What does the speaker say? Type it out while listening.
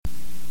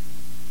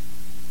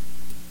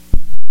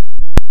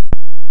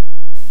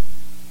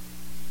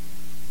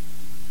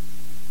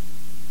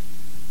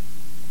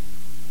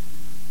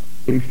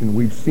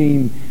We've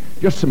seen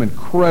just some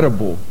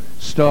incredible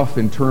stuff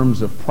in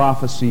terms of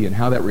prophecy and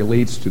how that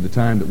relates to the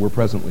time that we're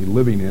presently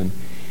living in.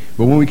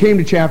 But when we came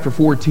to chapter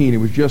 14, it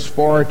was just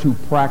far too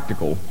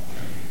practical.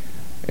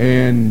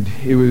 And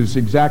it was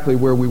exactly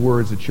where we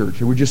were as a church.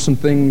 There were just some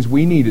things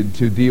we needed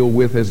to deal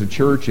with as a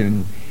church,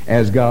 and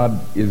as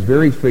God is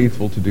very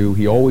faithful to do,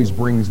 He always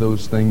brings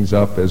those things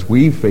up as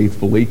we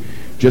faithfully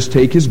just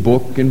take His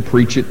book and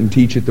preach it and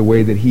teach it the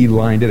way that He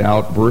lined it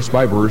out, verse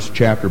by verse,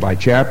 chapter by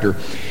chapter.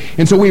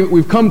 And so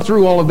we've come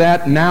through all of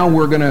that. Now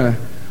we're going to,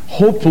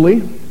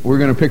 hopefully, we're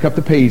going to pick up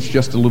the pace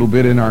just a little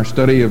bit in our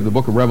study of the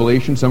book of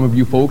Revelation. Some of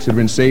you folks have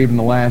been saved in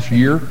the last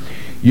year.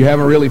 You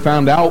haven't really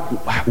found out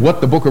what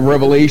the book of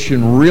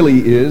Revelation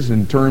really is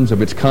in terms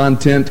of its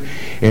content,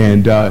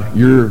 and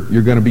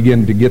you're going to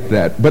begin to get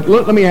that. But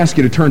let me ask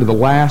you to turn to the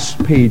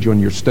last page on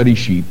your study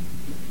sheet.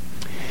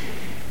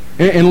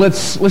 And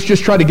let's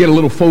just try to get a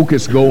little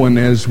focus going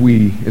as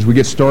we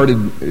get started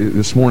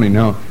this morning.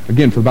 Now,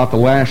 again, for about the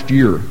last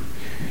year,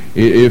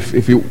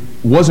 if it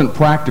wasn't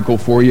practical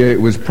for you,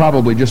 it was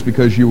probably just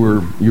because you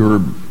were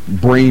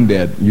brain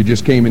dead. You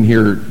just came in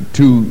here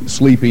too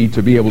sleepy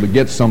to be able to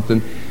get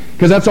something.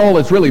 Because that's all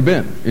it's really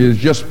been, is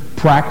just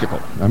practical.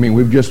 I mean,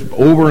 we've just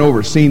over and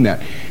over seen that.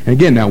 And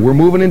again, now we're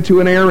moving into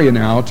an area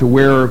now to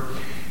where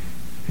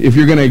if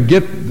you're going to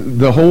get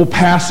the whole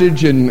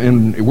passage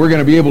and we're going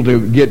to be able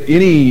to get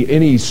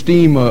any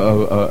steam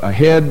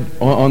ahead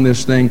on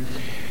this thing,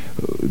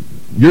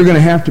 you're going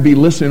to have to be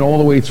listening all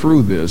the way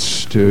through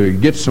this to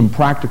get some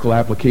practical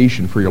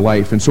application for your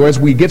life. And so as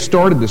we get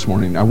started this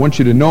morning, I want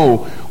you to know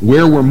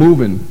where we're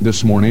moving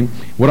this morning.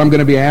 What I'm going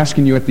to be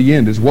asking you at the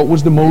end is, what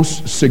was the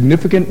most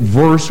significant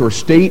verse or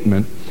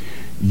statement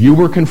you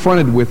were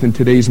confronted with in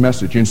today's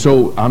message? And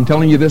so I'm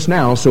telling you this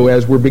now, so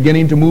as we're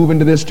beginning to move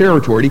into this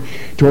territory,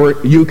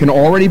 you can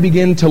already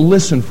begin to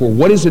listen for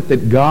what is it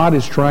that God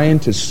is trying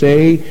to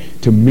say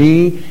to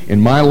me in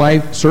my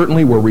life.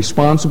 Certainly we're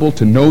responsible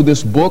to know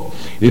this book.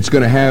 It's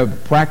going to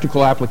have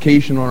practical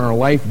application on our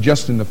life,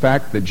 just in the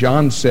fact that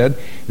John said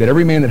that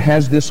every man that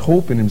has this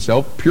hope in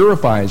himself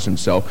purifies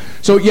himself.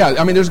 So yeah,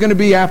 I mean, there's going to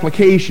be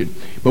application.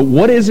 But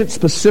what is it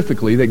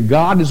specifically that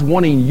God is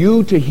wanting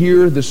you to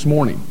hear this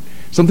morning?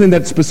 Something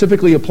that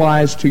specifically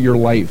applies to your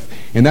life.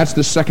 And that's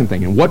the second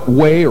thing. In what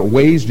way or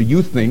ways do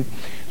you think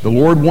the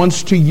Lord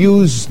wants to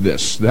use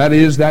this? That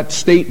is, that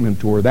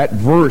statement or that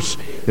verse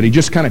that He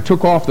just kind of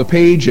took off the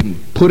page and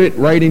put it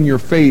right in your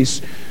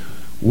face.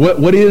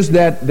 What is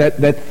that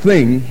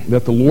thing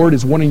that the Lord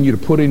is wanting you to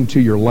put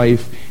into your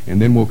life?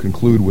 And then we'll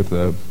conclude with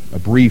a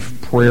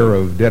brief prayer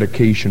of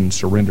dedication,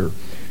 surrender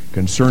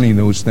concerning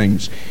those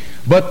things.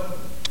 But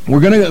we're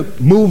going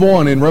to move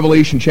on in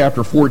Revelation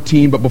chapter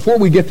 14, but before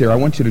we get there, I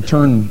want you to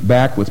turn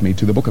back with me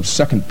to the book of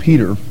 2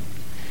 Peter.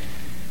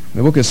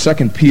 The book of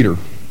 2 Peter.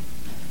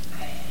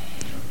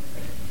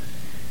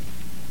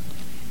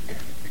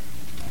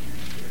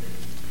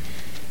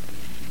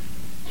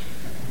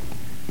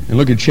 And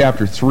look at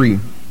chapter 3.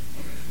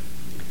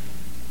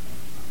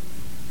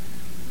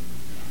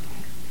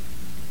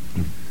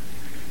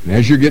 And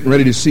as you're getting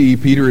ready to see,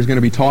 Peter is going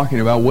to be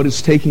talking about what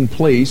is taking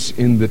place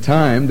in the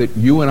time that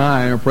you and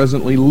I are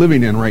presently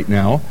living in right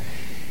now.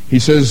 He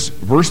says,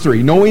 verse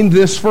 3, knowing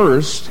this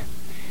first,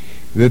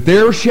 that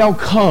there shall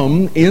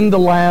come in the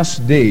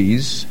last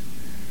days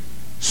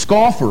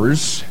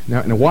scoffers,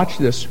 now watch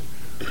this,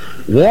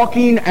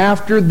 walking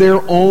after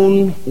their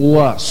own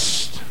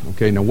lust.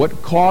 Okay, now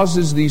what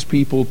causes these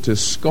people to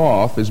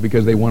scoff is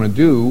because they want to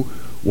do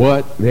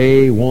what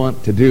they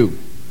want to do.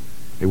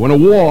 They want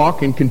to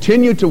walk and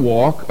continue to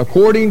walk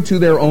according to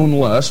their own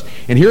lust.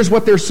 And here's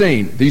what they're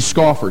saying, these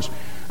scoffers.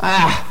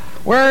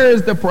 Where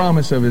is the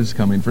promise of His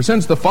coming? For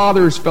since the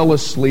fathers fell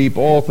asleep,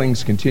 all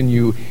things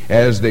continue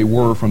as they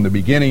were from the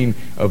beginning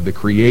of the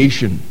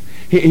creation.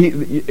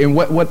 And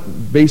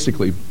what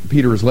basically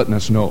Peter is letting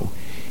us know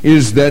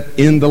is that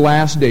in the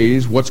last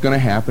days, what's going to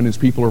happen is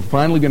people are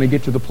finally going to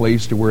get to the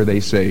place to where they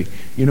say,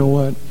 you know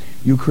what?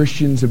 You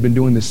Christians have been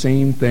doing the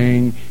same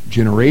thing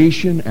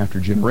generation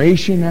after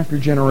generation after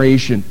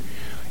generation.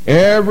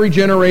 Every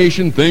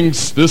generation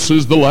thinks this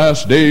is the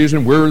last days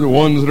and we're the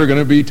ones that are going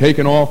to be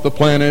taken off the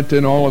planet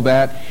and all of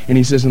that. And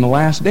he says in the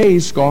last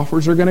days,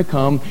 scoffers are going to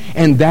come,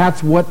 and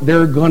that's what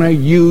they're going to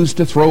use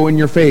to throw in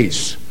your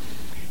face.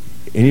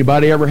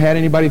 Anybody ever had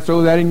anybody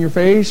throw that in your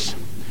face?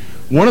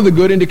 One of the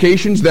good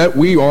indications that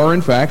we are,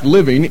 in fact,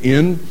 living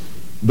in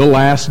the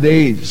last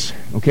days.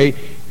 Okay?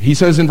 He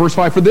says in verse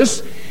 5, for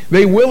this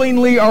they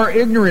willingly are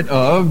ignorant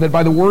of, that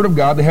by the word of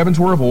God the heavens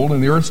were of old,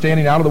 and the earth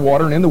standing out of the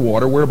water and in the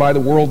water, whereby the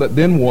world that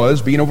then was,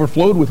 being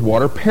overflowed with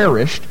water,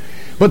 perished.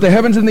 But the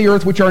heavens and the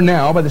earth which are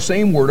now, by the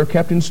same word, are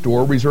kept in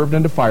store, reserved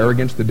unto fire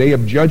against the day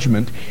of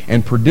judgment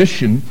and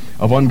perdition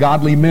of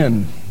ungodly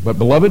men. But,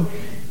 beloved,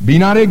 be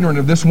not ignorant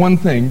of this one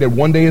thing, that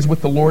one day is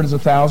with the Lord as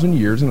 1,000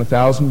 years, and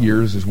 1,000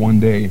 years is one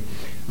day.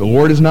 The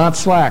Lord is not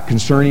slack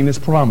concerning His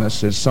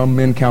promise, as some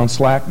men count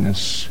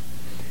slackness.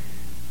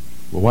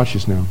 Well, watch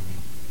this now.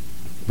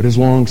 But is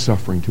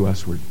long-suffering to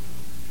usward,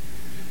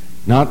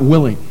 not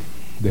willing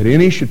that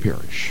any should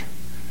perish,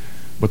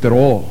 but that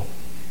all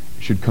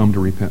should come to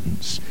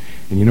repentance.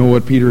 And you know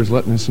what Peter is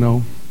letting us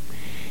know?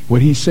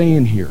 What he's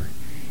saying here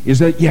is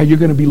that, yeah, you're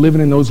going to be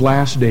living in those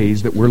last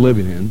days that we're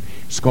living in.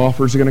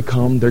 Scoffers are going to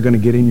come. They're going to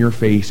get in your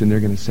face, and they're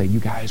going to say, you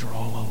guys are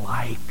all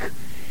alike.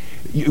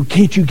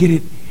 Can't you get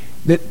it?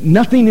 That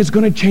nothing is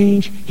going to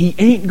change. He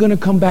ain't going to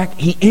come back.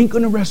 He ain't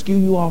going to rescue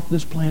you off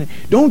this planet.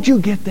 Don't you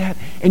get that?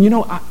 And you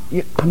know,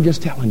 I'm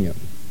just telling you,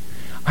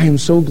 I am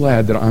so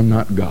glad that I'm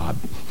not God.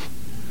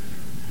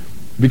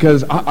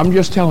 Because I'm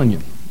just telling you,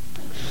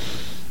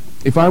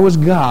 if I was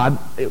God,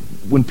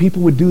 when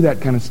people would do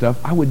that kind of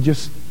stuff, I would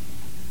just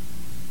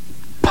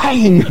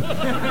bang!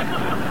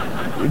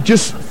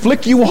 Just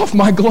flick you off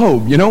my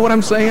globe. You know what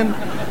I'm saying?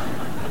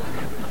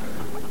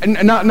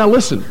 And now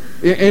listen,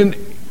 and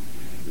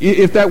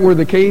if that were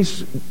the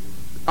case,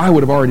 I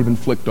would have already been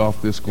flicked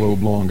off this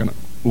globe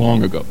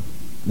long ago.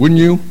 Wouldn't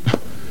you?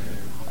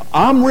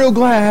 I'm real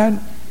glad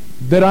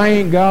that I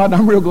ain't God.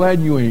 I'm real glad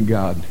you ain't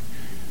God.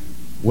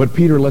 What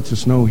Peter lets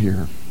us know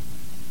here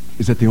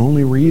is that the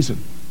only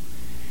reason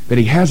that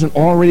he hasn't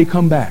already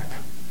come back,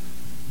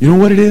 you know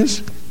what it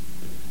is?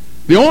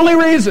 The only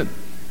reason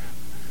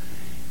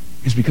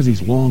is because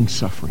he's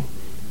long-suffering.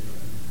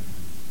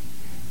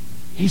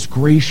 He's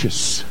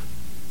gracious.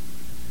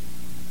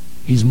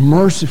 He's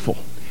merciful.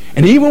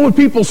 And even when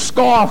people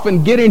scoff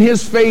and get in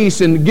his face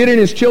and get in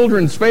his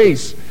children's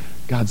face,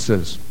 God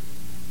says,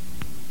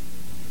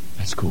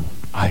 that's cool.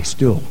 I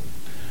still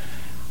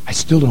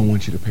don't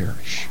want you to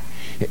perish.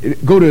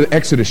 Go to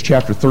Exodus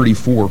chapter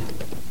 34.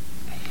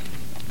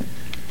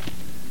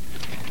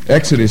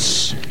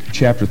 Exodus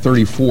chapter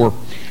 34.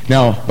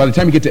 Now, by the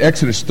time you get to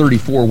Exodus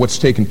 34, what's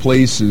taken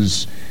place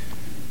is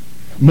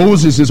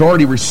Moses has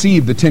already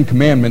received the Ten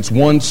Commandments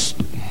once.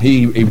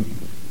 He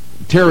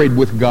tarried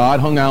with God,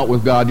 hung out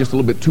with God just a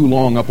little bit too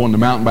long up on the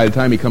mountain. By the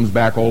time he comes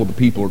back, all of the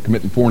people are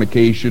committing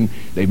fornication.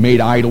 They've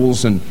made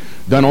idols and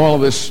done all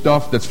of this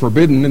stuff that's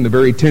forbidden in the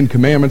very Ten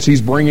Commandments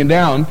he's bringing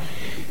down.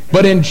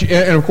 But and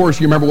of course,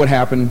 you remember what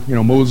happened. You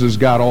know, Moses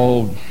got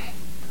all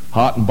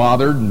hot and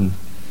bothered, and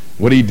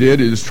what he did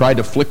is tried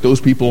to flick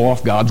those people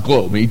off God's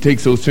globe. And he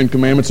takes those Ten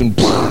Commandments and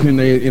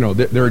they,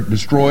 they're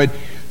destroyed.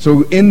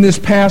 So in this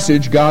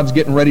passage, God's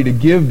getting ready to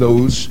give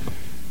those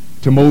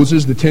to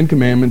Moses, the Ten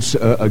Commandments,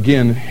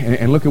 again.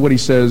 And look at what he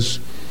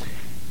says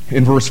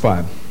in verse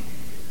 5.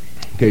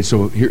 Okay,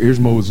 so here's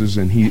Moses,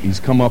 and he's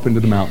come up into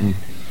the mountain.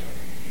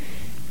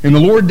 And the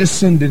Lord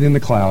descended in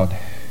the cloud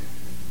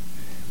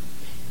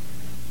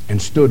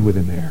and stood with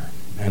him there.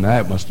 And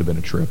that must have been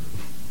a trip.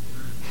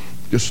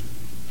 Just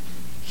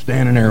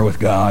standing there with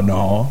God and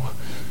all.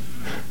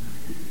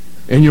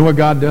 And you know what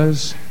God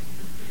does?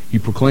 He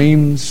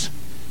proclaims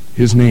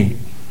his name.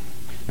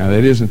 Now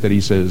that isn't that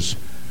he says,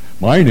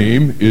 my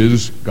name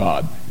is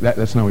God.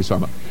 That's not what he's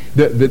talking about.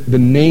 The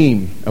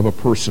name of a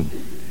person.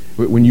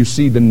 When you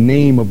see the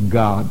name of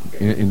God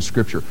in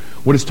Scripture,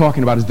 what it's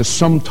talking about is the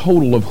sum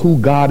total of who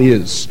God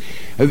is.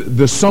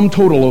 The sum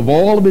total of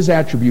all of his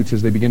attributes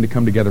as they begin to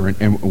come together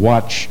and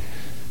watch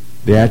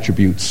the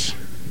attributes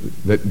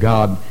that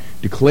God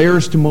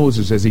declares to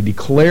Moses, as he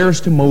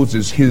declares to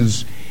Moses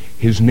his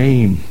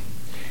name.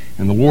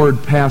 And the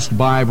Lord passed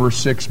by, verse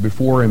 6,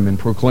 before him and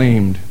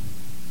proclaimed,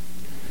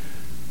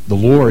 the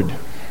Lord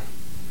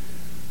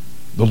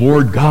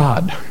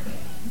God,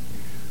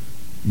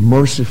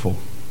 merciful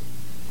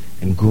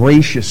and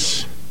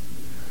gracious,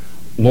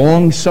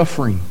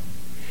 long-suffering,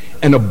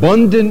 and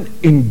abundant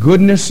in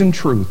goodness and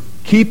truth,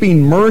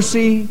 keeping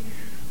mercy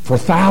for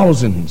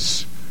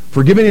thousands,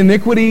 forgiving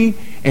iniquity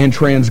and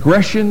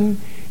transgression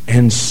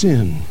and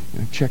sin.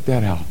 Now, check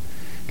that out.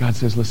 God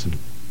says, listen,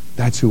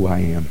 that's who I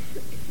am.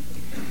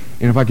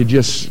 And if I could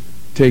just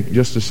take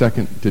just a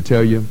second to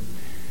tell you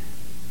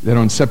that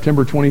on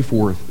September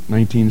 24th,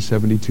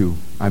 1972,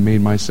 I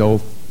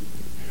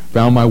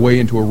found my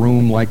way into a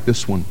room like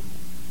this one,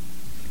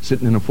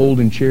 sitting in a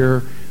folding chair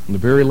on the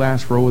very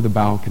last row of the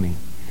balcony.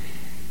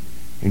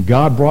 And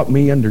God brought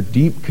me under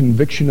deep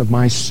conviction of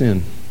my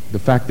sin. The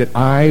fact that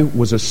I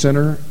was a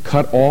sinner,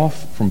 cut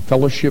off from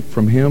fellowship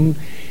from him,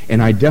 and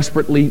I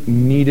desperately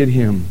needed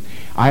him.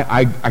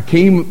 I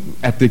came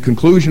at the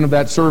conclusion of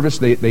that service.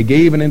 They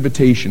gave an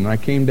invitation. I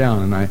came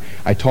down and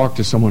I talked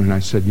to someone and I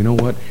said, you know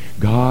what?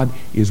 God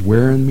is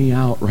wearing me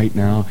out right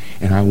now,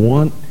 and I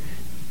want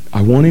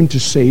him to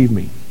save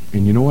me.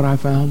 And you know what I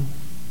found?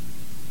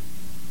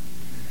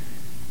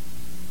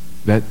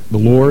 That the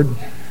Lord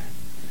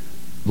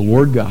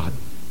God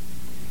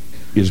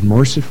is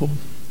merciful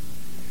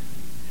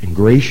and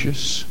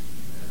gracious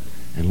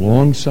and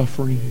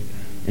long-suffering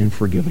and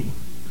forgiving.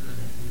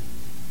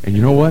 And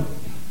you know what?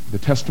 The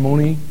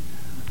testimony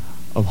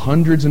of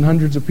hundreds and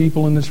hundreds of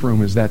people in this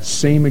room is that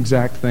same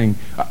exact thing.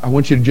 I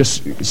want you to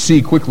just see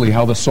quickly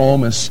how the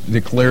psalmist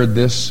declared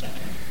this.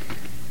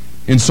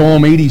 In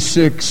Psalm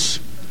 86,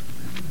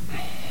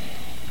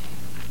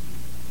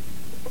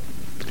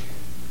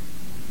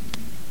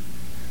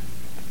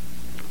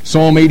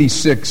 Psalm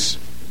 86,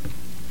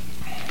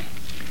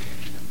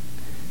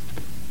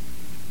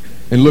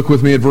 and look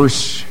with me at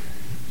verse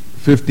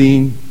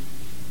 15.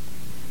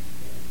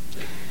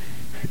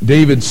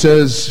 David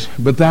says,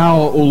 but thou,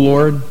 O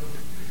Lord,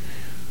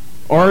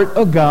 art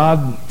a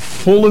God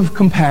full of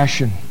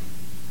compassion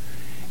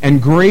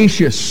and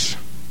gracious,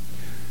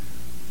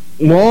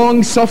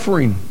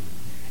 long-suffering,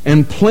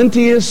 and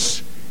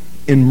plenteous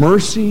in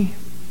mercy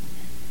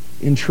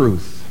and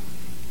truth.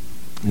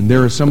 And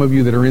there are some of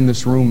you that are in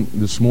this room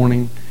this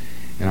morning,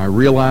 and I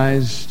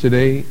realize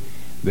today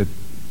that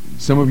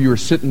some of you are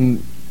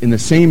sitting in the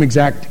same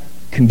exact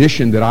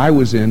condition that I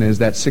was in as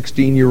that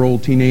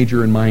 16-year-old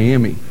teenager in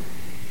Miami.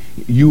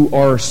 You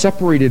are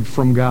separated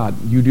from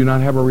God. You do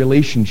not have a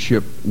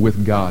relationship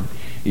with God.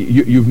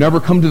 You've never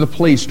come to the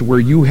place to where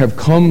you have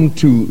come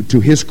to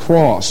His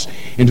cross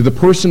and to the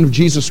person of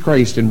Jesus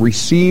Christ and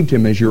received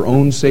Him as your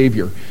own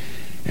Savior.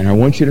 And I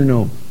want you to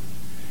know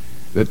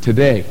that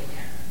today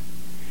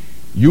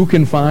you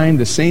can find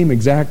the same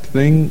exact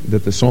thing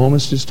that the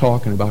psalmist is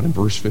talking about in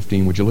verse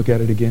 15. Would you look at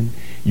it again?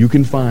 You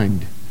can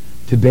find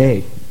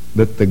today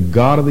that the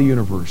God of the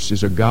universe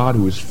is a God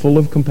who is full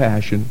of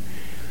compassion,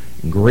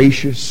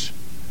 gracious,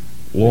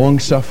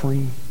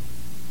 long-suffering,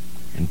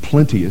 and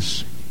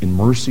plenteous in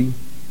mercy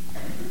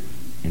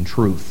and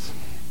truth.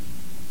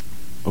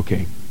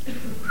 Okay.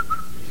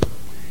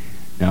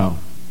 Now,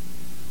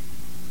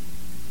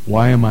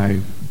 why am I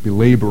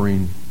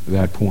belaboring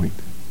that point?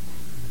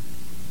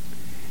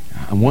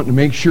 I want to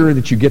make sure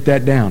that you get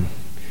that down,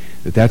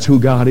 that that's who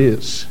God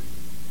is.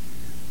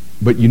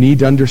 But you need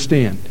to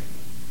understand,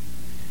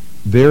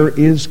 there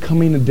is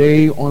coming a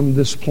day on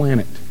this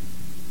planet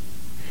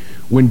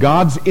when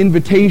God's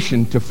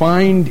invitation to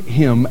find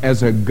Him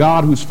as a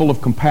God who's full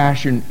of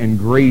compassion and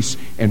grace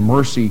and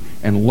mercy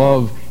and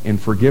love and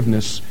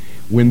forgiveness,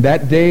 when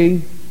that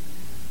day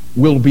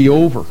will be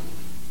over,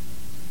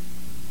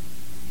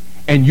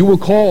 and you will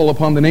call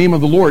upon the name of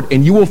the Lord,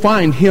 and you will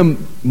find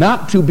Him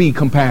not to be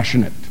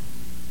compassionate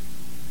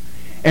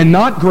and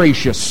not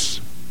gracious,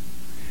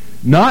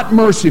 not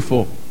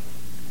merciful,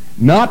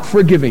 not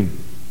forgiving.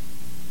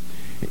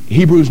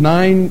 Hebrews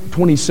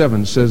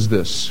 9:27 says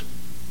this.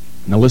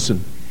 Now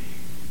listen.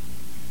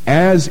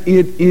 As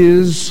it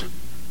is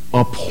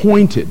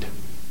appointed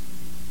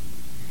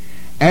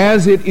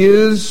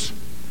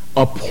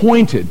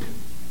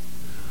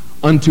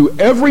unto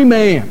every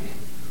man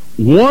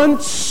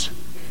once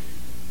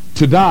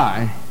to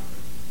die,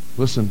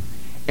 listen,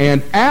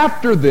 and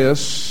after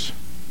this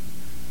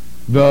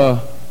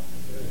the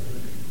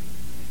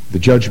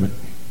judgment.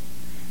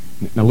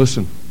 Now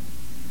listen,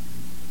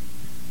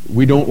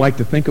 we don't like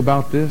to think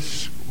about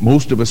this.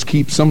 Most of us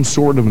keep some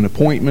sort of an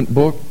appointment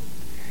book.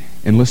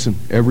 And listen,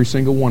 every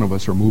single one of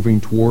us are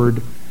moving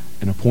toward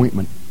an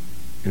appointment.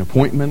 An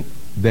appointment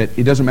that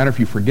it doesn't matter if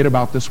you forget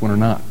about this one or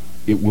not.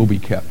 It will be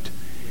kept.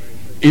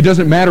 It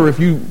doesn't matter if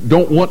you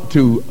don't want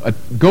to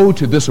go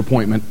to this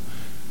appointment.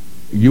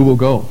 You will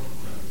go.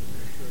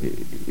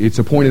 It's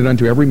appointed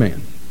unto every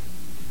man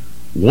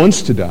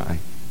once to die,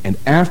 and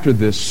after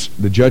this,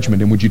 the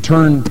judgment. And would you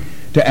turn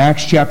to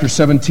Acts chapter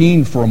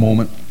 17 for a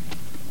moment?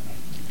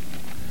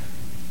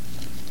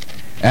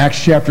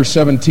 Acts chapter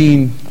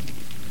 17,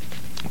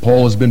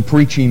 Paul has been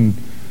preaching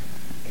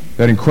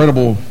that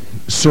incredible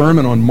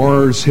sermon on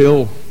Mars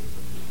Hill.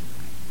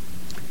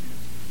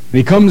 And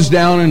he comes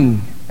down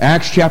in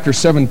Acts chapter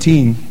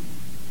 17,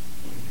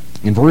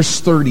 in verse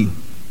 30.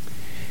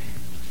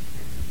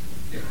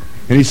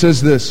 And he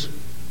says this,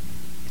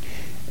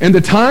 "And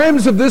the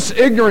times of this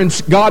ignorance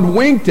God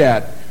winked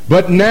at,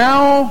 but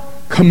now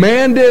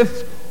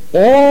commandeth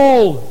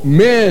all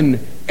men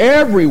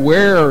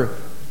everywhere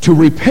to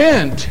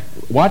repent."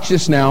 Watch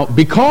this now.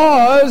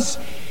 "Because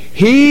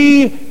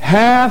He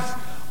hath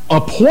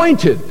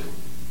appointed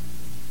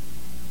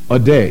a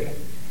day."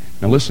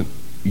 Now listen,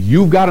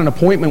 you've got an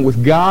appointment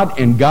with God,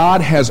 and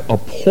God has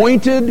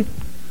appointed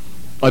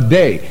a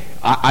day.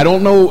 I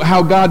don't know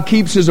how God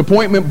keeps His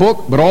appointment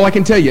book, but all I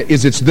can tell you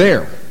is it's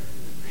there.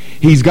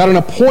 He's got an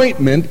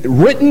appointment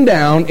written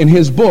down in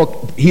His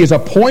book. He has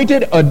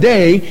appointed a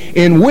day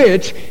in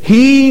which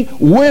He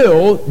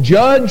will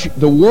judge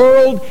the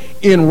world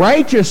in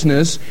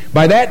righteousness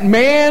by that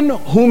man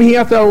whom He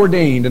hath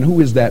ordained. And who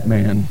is that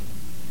man?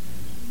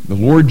 The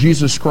Lord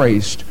Jesus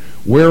Christ,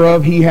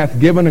 whereof He hath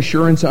given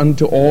assurance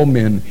unto all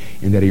men,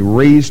 in that He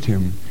raised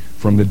Him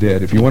from the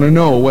dead. If you want to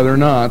know whether or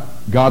not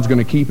God's going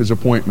to keep His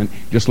appointment,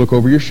 just look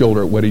over your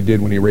shoulder at what He did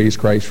when He raised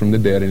Christ from the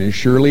dead. And as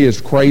surely as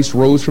Christ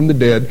rose from the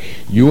dead,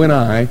 you and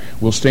I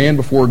will stand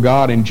before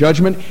God in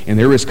judgment, and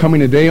there is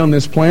coming a day on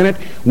this planet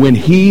when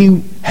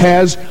He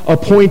has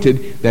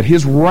appointed that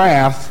His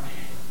wrath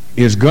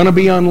is going to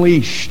be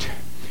unleashed.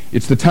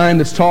 It's the time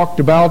that's talked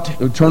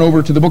about. Turn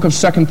over to the book of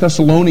 2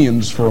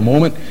 Thessalonians for a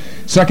moment.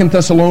 2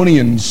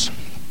 Thessalonians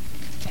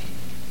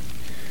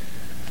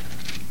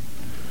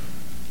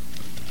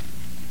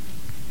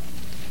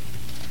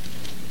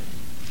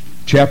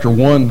chapter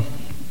 1.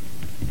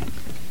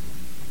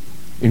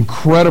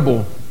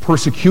 Incredible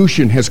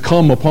persecution has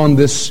come upon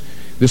this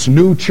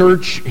new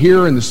church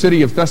here in the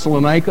city of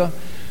Thessalonica.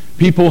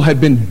 People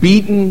had been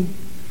beaten.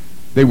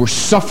 They were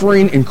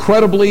suffering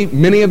incredibly.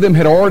 Many of them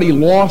had already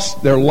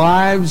lost their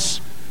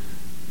lives.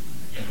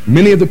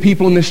 Many of the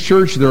people in this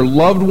church, their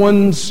loved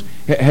ones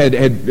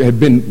had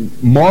been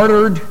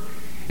martyred.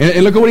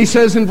 And look at what he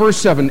says in verse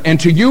 7. And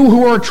to you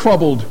who are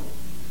troubled,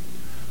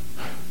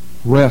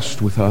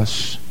 rest with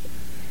us.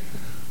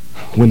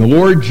 When the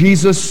Lord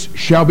Jesus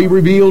shall be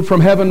revealed from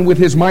heaven with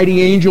his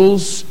mighty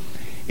angels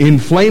in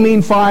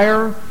flaming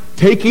fire,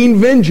 taking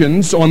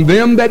vengeance on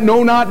them that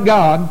know not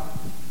God,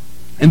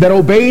 and that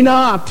obey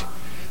not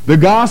the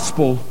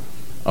gospel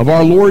of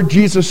our Lord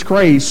Jesus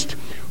Christ,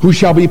 who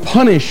shall be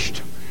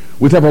punished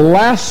with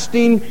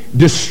everlasting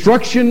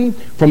destruction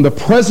from the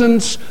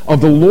presence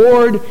of the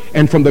Lord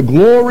and from the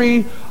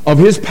glory of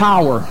his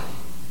power.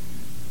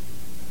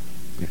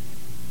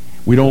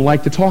 We don't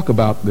like to talk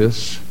about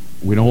this.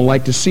 We don't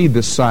like to see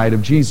this side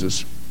of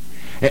Jesus.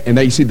 And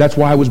you see, that's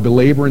why I was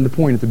belaboring the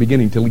point at the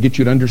beginning, to get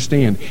you to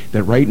understand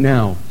that right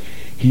now,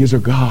 he is a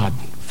God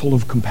full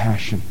of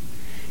compassion.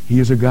 He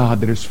is a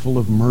God that is full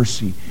of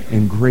mercy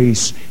and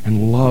grace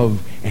and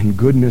love and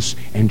goodness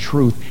and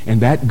truth.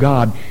 And that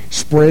God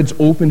spreads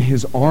open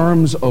his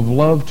arms of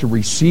love to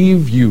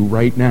receive you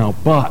right now.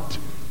 But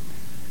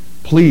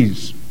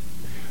please,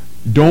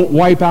 don't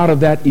wipe out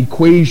of that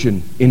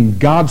equation in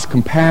God's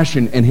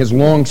compassion and his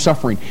long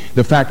suffering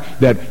the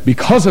fact that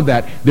because of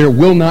that there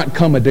will not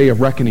come a day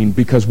of reckoning,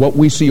 because what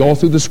we see all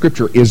through the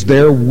Scripture is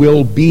there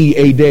will be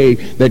a day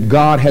that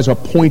God has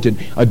appointed,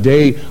 a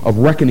day of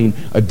reckoning,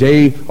 a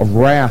day of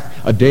wrath,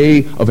 a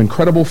day of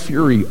incredible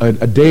fury,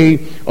 a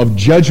day of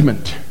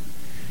judgment.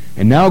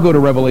 And now go to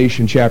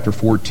Revelation chapter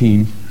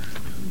 14.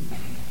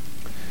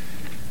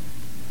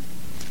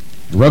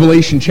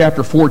 Revelation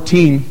chapter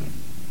 14,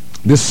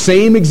 this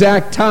same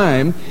exact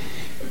time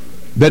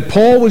that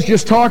Paul was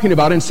just talking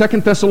about in 2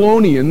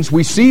 Thessalonians,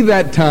 we see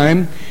that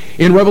time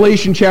in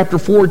Revelation chapter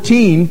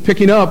 14,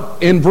 picking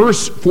up in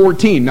verse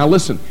 14. Now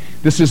listen,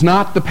 this is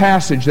not the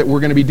passage that we're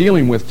going to be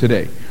dealing with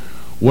today.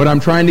 What I'm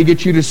trying to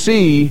get you to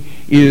see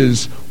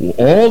is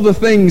all the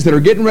things that are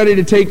getting ready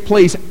to take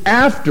place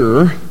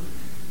after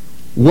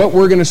what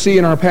we're going to see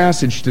in our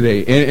passage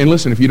today. And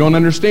listen, if you don't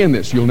understand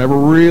this, you'll never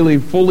really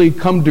fully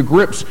come to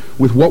grips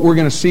with what we're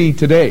going to see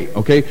today,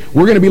 okay?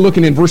 We're going to be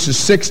looking in verses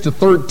 6 to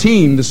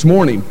 13 this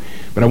morning.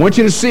 But I want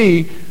you to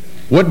see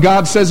what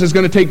God says is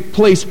going to take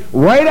place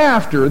right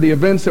after the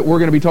events that we're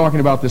going to be talking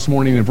about this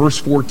morning in verse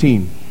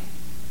 14.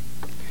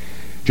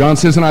 John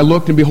says, And I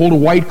looked, and behold, a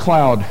white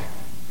cloud.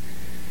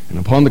 And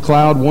upon the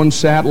cloud one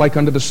sat like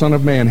unto the Son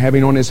of Man,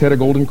 having on his head a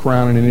golden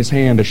crown, and in his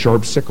hand a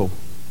sharp sickle.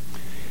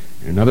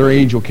 And another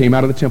angel came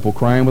out of the temple,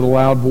 crying with a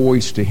loud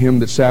voice to him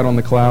that sat on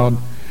the cloud,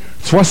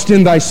 Thrust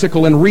in thy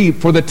sickle and reap,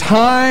 for the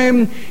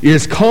time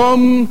is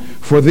come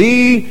for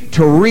thee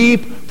to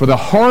reap, for the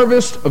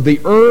harvest of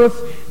the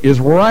earth is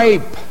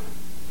ripe.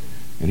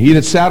 And he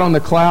that sat on the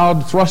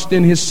cloud thrust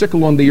in his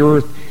sickle on the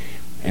earth,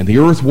 and the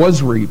earth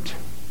was reaped.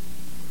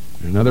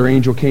 And another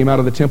angel came out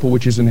of the temple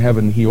which is in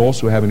heaven, he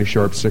also having a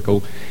sharp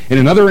sickle. And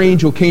another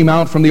angel came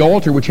out from the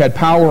altar which had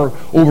power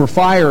over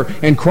fire,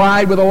 and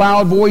cried with a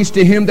loud voice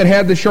to him that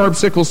had the sharp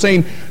sickle,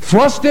 saying,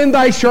 Thrust in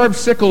thy sharp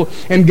sickle,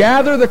 and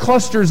gather the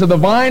clusters of the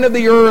vine of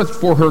the earth,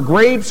 for her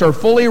grapes are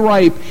fully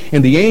ripe.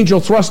 And the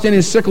angel thrust in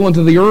his sickle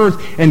into the earth,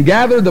 and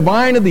gathered the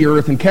vine of the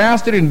earth, and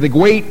cast it into the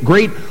great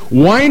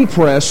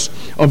winepress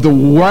of the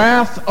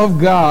wrath of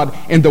God.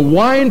 And the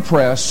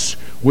winepress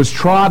was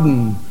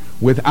trodden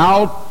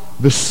without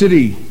the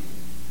city,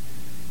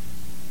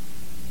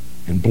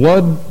 and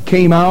blood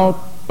came out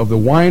of the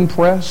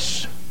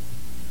winepress,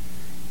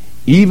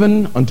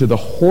 even unto the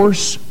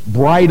horse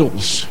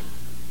bridles,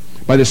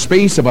 by the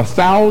space of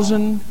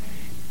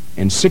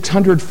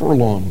 1,600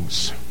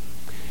 furlongs.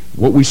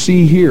 What we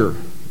see here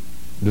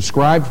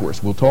described for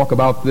us, we'll talk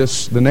about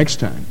this the next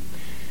time,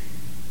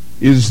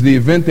 is the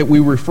event that we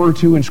refer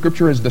to in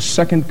Scripture as the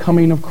second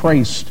coming of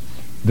Christ.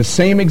 The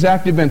same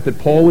exact event that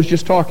Paul was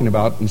just talking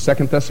about in 2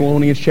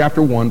 Thessalonians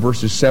chapter 1,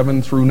 verses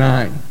 7 through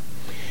 9.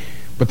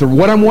 But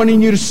what I'm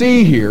wanting you to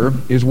see here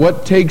is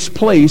what takes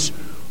place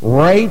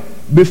right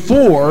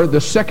before the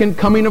second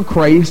coming of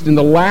Christ in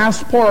the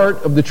last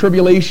part of the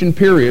tribulation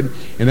period.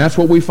 And that's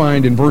what we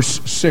find in verse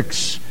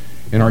 6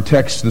 in our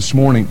text this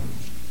morning.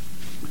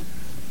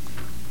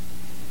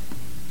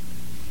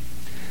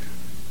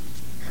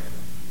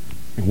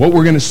 And what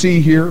we're going to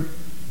see here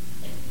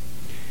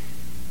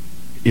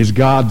is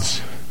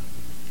God's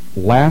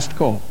last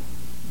call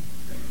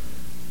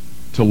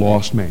to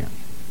lost man.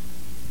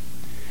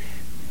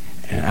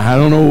 And I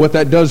don't know what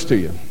that does to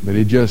you, but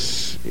it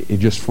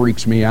just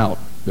freaks me out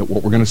that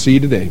what we're going to see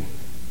today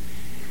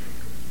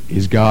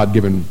is God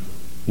giving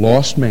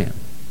lost man,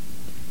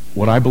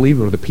 what I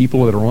believe are the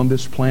people that are on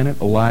this planet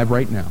alive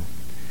right now.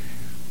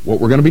 What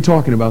we're going to be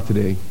talking about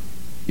today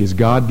is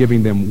God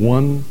giving them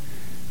one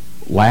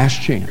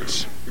last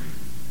chance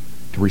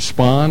to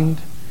respond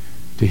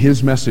to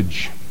his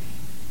message.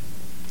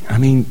 I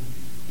mean,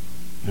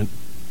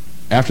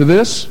 after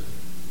this,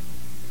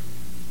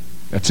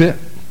 that's it.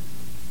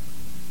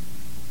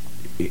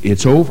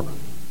 It's over.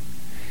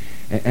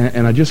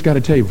 And I just got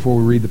to tell you before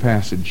we read the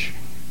passage,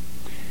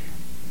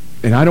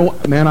 and I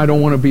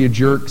don't want to be a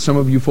jerk. Some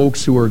of you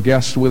folks who are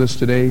guests with us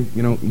today,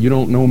 you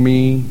don't know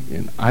me,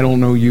 and I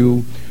don't know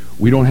you.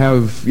 We don't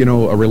have,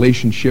 a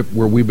relationship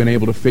where we've been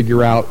able to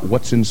figure out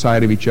what's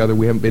inside of each other.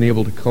 We haven't been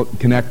able to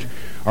connect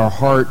our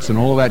hearts and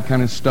all of that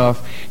kind of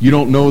stuff. You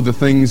don't know the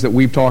things that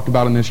we've talked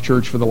about in this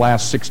church for the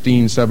last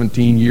 16,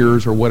 17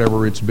 years or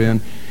whatever it's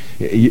been.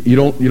 You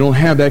don't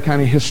have that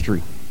kind of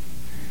history.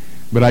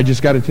 But I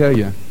just got to tell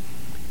you,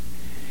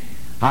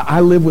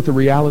 I live with the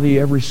reality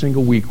every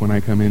single week when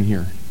I come in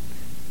here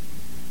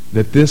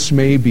that this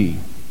may be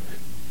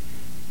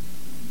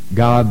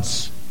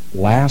God's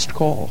last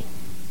call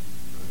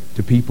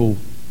to people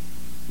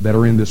that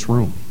are in this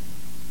room.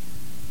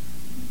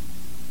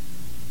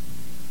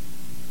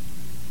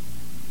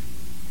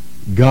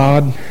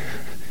 God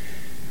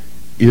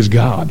is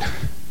God.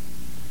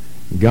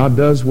 God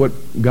does what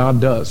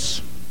God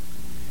does.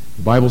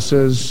 The Bible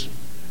says,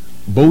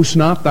 "Boast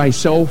not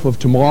thyself of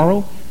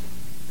tomorrow,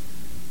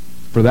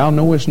 for thou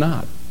knowest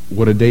not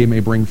what a day may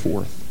bring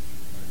forth."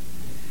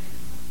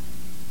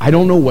 I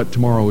don't know what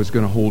tomorrow is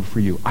going to hold for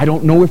you. I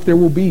don't know if there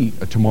will be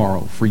a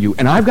tomorrow for you.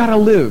 And I've got to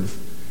live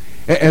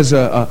as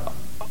a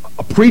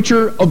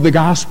preacher of the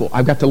gospel.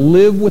 I've got to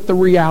live with the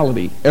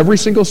reality every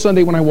single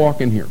Sunday when I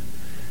walk in here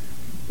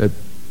that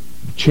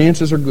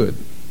chances are good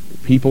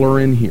people are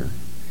in here.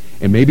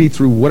 And maybe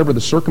through whatever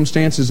the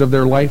circumstances of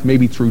their life,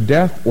 maybe through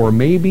death, or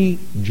maybe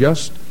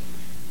just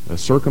the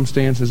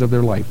circumstances of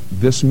their life,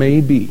 this may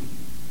be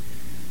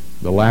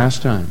the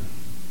last time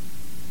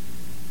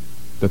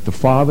that the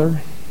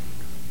Father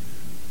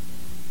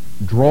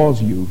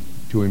draws you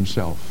to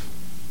Himself.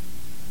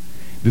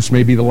 This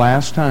may be the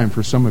last time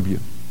for some of you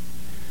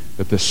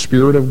that the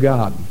Spirit of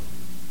God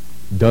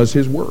does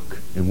His work.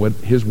 And what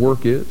His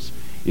work is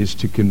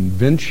to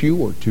convince you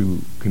or to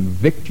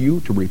convict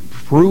you, to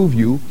reprove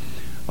you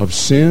of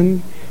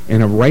sin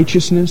and of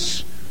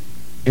righteousness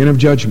and of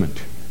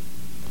judgment.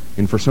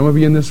 And for some of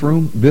you in this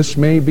room, this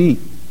may be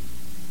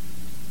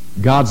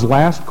God's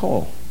last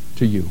call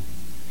to you.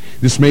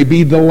 This may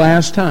be the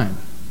last time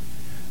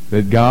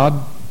that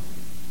God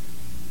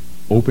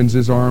opens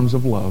His arms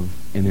of love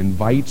and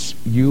invites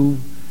you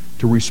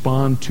to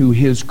respond to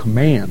His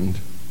command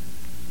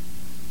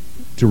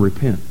to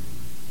repent.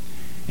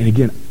 And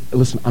again,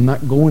 listen, I'm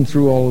not going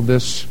through all of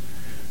this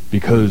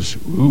because,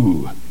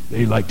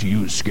 they like to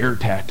use scare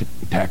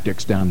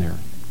tactics down there.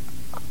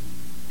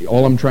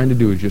 All I'm trying to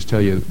do is just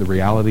tell you the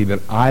reality that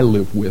I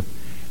live with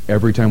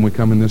every time we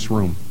come in this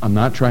room. I'm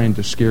not trying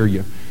to scare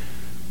you,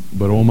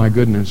 but oh my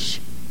goodness,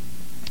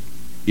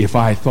 if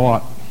I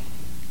thought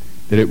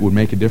that it would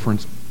make a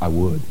difference, I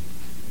would.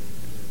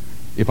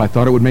 If I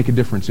thought it would make a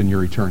difference in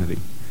your eternity,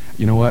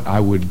 you know what? I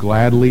would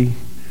gladly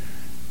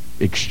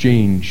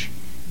exchange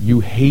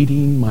you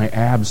hating my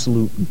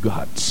absolute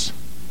guts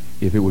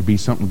if it would be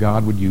something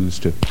God would use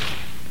to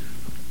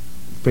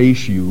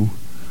face you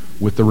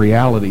with the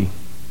reality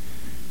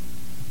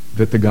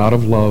that the God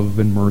of love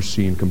and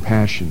mercy and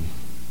compassion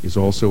is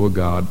also a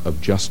God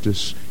of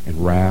justice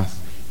and wrath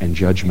and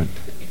judgment.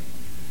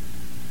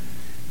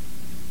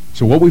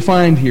 So what we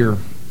find here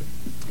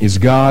is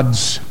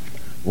God's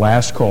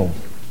last call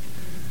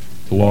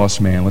to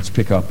lost man. Let's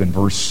pick up in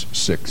verse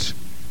 6.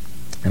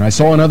 "And I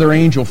saw another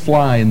angel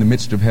fly in the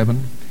midst of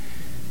heaven,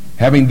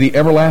 having the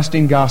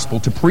everlasting gospel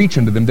to preach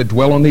unto them that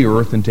dwell on the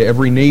earth, and to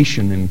every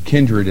nation and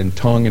kindred and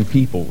tongue and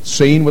people,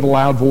 saying with a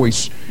loud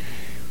voice,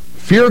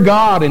 Fear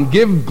God and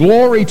give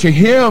glory to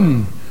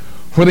Him,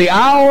 for the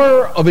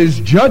hour of His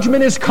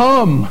judgment is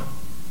come.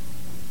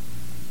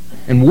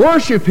 And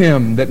worship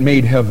Him that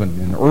made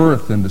heaven and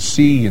earth and the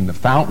sea and the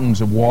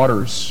fountains of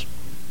waters.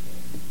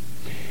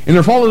 And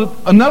there followed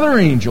another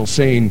angel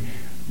saying,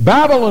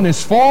 Babylon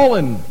is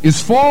fallen,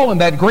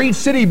 that great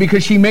city,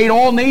 because she made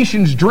all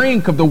nations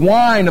drink of the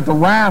wine of the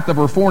wrath of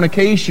her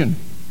fornication.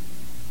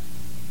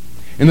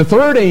 And the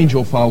third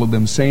angel followed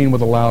them, saying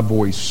with a loud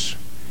voice,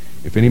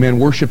 If any man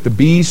worship the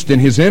beast in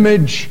his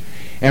image,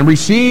 and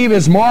receive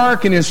his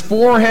mark in his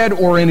forehead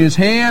or in his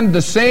hand,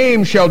 the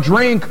same shall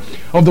drink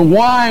of the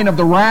wine of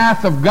the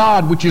wrath of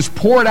God, which is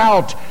poured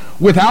out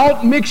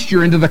without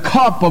mixture into the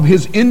cup of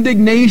His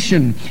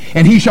indignation.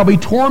 And he shall be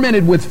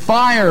tormented with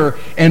fire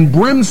and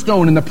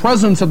brimstone in the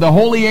presence of the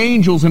holy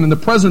angels and in the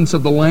presence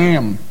of the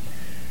Lamb.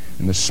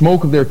 And the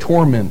smoke of their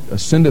torment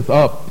ascendeth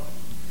up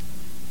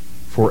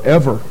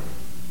forever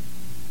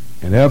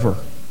and ever.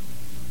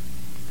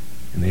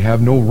 And they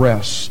have no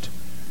rest,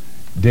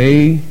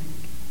 day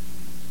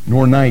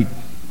nor night,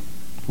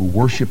 who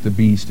worship the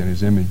beast and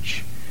his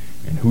image,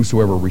 and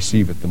whosoever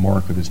receiveth the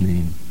mark of his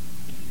name.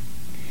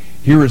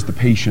 Here is the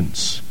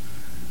patience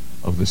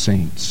of the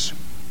saints.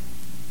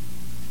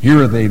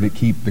 Here are they that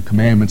keep the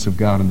commandments of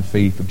God and the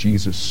faith of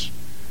Jesus.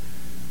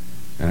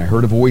 And I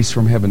heard a voice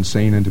from heaven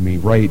saying unto me,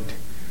 Write,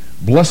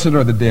 Blessed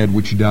are the dead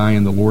which die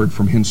in the Lord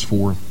from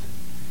henceforth.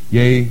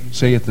 Yea,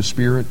 saith the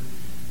Spirit,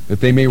 that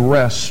they may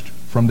rest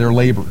from their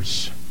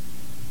labors,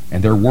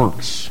 and their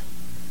works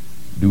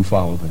do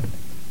follow them.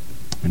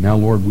 And now,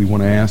 Lord, we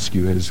want to ask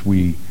you, as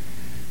we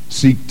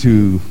seek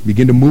to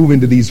begin to move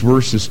into these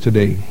verses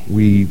today,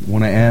 we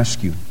want to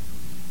ask you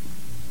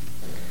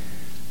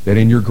that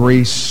in your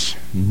grace,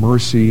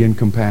 mercy, and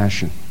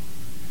compassion,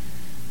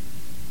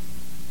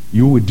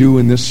 you would do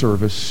in this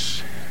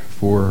service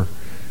for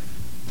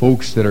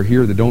folks that are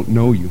here that don't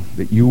know you,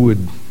 that you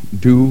would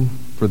do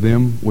for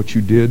them what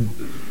you did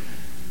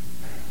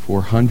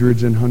for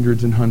hundreds and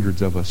hundreds and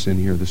hundreds of us in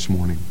here this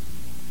morning.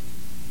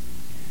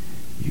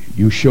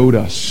 You showed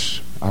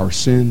us our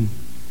sin.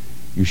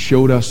 You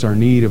showed us our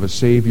need of a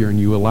Savior, and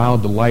you allowed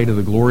the light of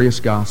the glorious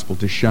gospel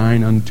to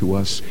shine unto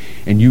us,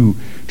 and you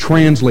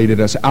translated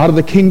us out of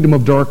the kingdom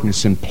of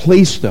darkness and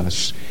placed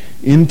us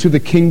into the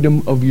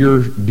kingdom of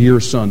your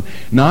dear Son,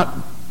 not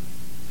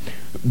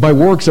by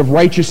works of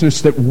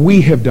righteousness that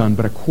we have done,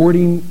 but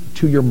according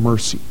to your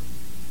mercy.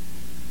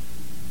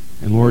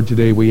 And Lord,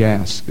 today we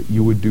ask that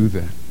you would do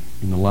that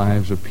in the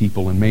lives of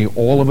people, and may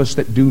all of us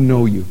that do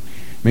know you,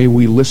 may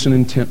we listen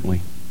intently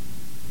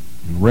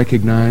and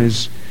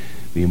recognize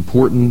the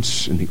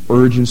importance and the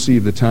urgency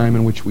of the time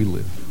in which we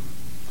live.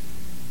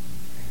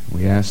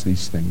 We ask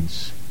these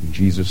things in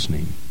Jesus'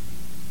 name.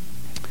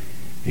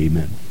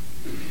 Amen.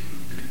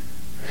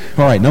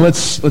 All right, now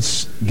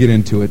let's get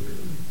into it.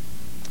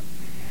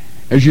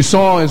 As you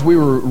saw as we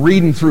were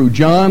reading through,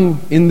 John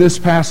in this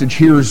passage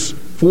hears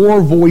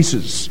four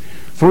voices.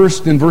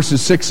 First, in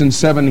verses 6 and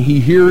 7,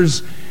 he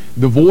hears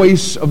the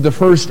voice of the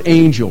first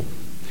angel.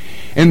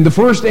 And the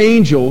first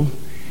angel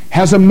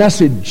has a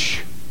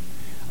message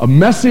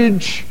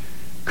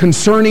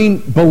concerning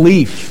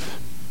belief.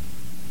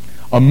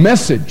 A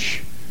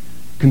message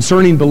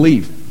concerning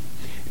belief.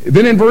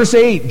 Then in verse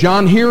 8,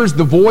 John hears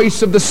the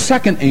voice of the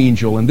second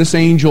angel, and this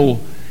angel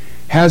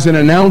has an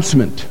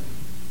announcement.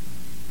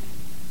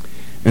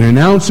 An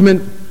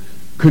announcement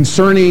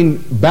concerning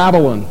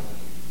Babylon.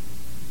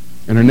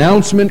 An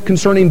announcement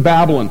concerning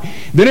Babylon.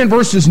 Then in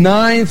verses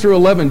 9 through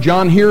 11,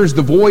 John hears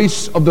the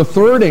voice of the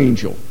third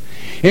angel.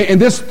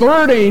 And this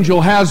third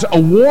angel has a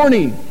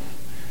warning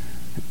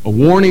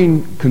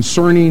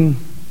concerning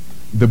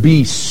the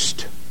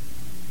beast.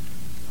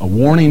 A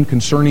warning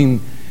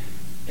concerning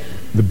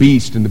the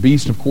beast. And the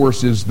beast, of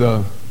course, is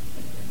the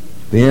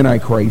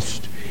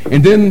Antichrist.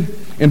 And then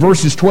in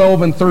verses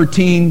 12 and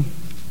 13,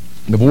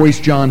 the voice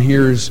John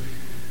hears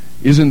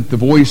isn't the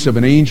voice of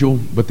an angel,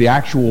 but the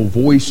actual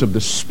voice of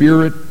the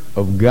Spirit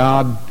of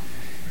God.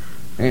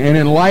 And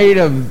in light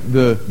of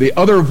the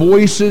other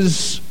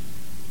voices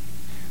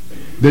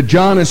that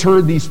John has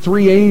heard, these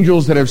three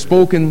angels that have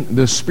spoken,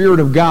 the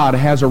Spirit of God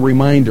has a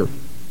reminder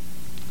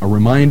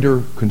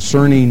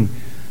concerning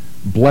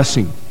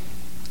blessing,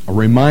 a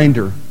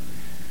reminder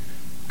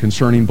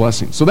concerning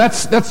blessing. So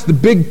that's the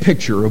big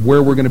picture of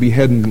where we're going to be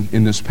heading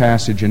in this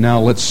passage. And now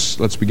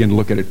let's begin to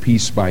look at it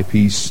piece by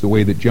piece, the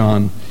way that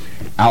John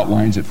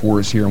outlines it for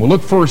us here. And we'll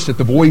look first at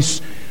the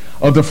voice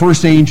of the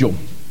first angel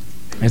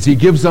as he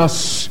gives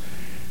us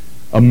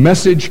a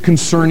message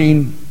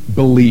concerning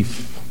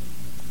belief.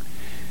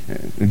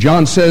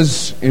 John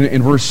says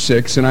in verse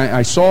 6, "And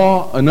I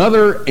saw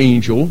another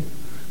angel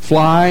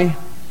fly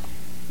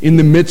in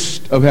the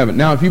midst of heaven."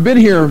 Now, if you've been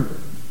here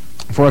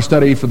for our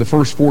study for the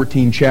first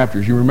 14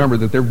 chapters, you remember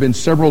that there have been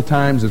several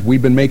times as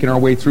we've been making our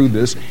way through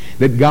this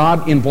that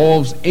God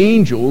involves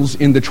angels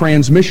in the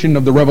transmission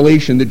of the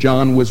revelation that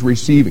John was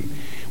receiving.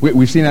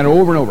 We've seen that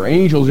over and over.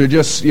 Angels are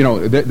just,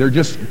 they're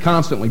just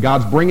constantly.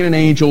 God's bringing an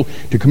angel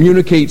to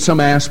communicate some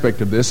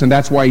aspect of this, and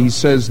that's why he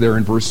says there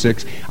in verse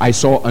 6, "I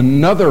saw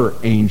another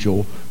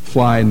angel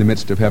fly in the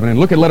midst of heaven." And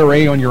look at letter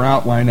A on your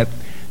outline at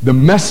the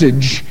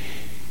message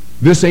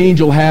this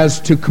angel has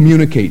to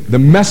communicate. The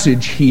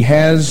message he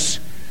has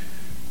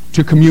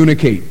to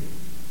communicate.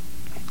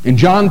 And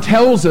John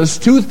tells us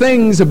two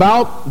things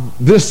about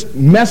this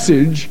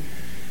message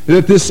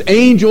that this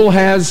angel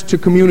has to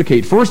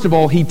communicate. First of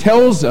all, he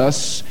tells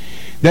us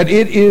that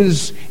it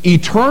is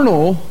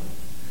eternal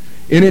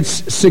in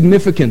its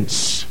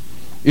significance.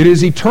 It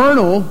is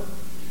eternal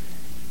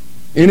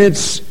in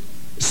its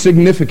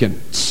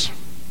significance.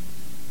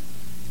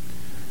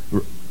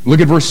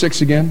 Look at verse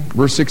 6 again.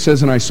 Verse 6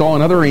 says, "And I saw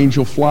another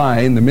angel fly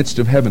in the midst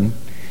of heaven,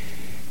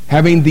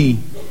 having the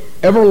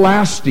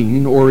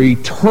everlasting or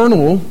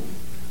eternal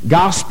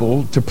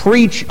gospel to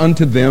preach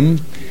unto them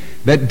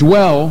that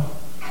dwell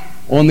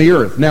on the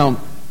earth." Now,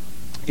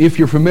 if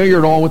you're familiar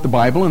at all with the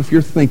Bible, and if you're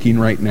thinking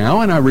right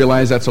now, and I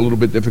realize that's a little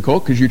bit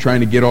difficult because you're trying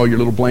to get all your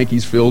little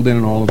blankies filled in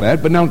and all of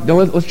that, but now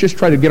let's just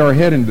try to get our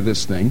head into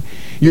this thing.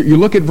 You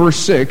look at verse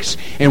 6,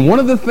 and one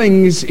of the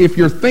things, if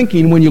you're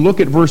thinking when you look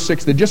at verse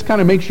 6, that just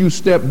kind of makes you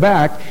step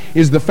back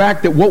is the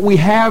fact that what we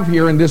have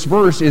here in this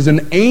verse is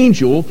an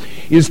angel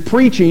is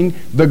preaching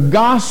the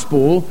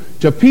gospel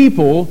to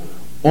people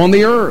on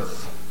the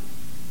earth.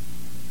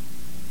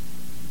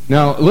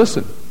 Now,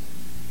 listen.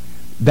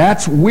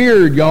 That's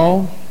weird,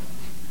 y'all.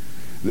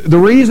 The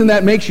reason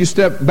that makes you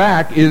step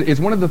back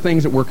is one of the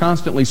things that we're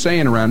constantly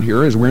saying around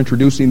here as we're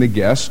introducing the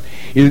guests.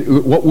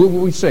 What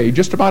we say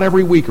just about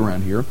every week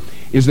around here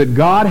is that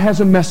God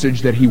has a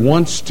message that he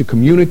wants to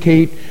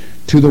communicate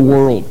to the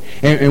world.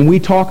 And we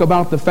talk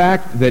about the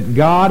fact that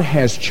God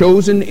has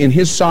chosen in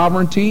His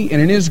sovereignty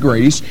and in His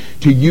grace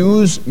to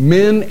use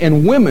men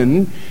and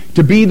women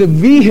to be the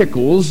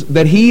vehicles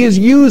that He is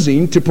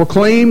using to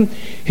proclaim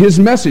His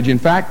message. In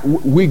fact,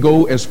 we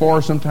go as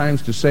far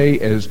sometimes to say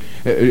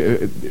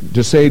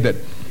that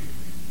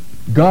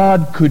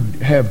God could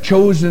have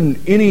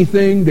chosen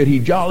anything that He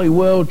jolly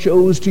well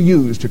chose to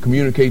use to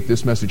communicate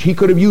this message. He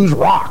could have used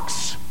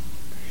rocks.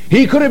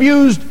 He could have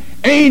used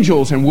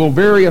angels, and will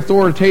very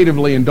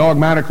authoritatively and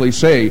dogmatically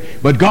say,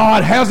 but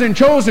God hasn't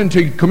chosen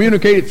to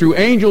communicate it through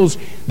angels.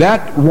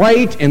 That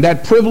right and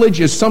that privilege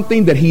is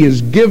something that He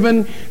has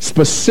given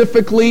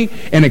specifically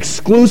and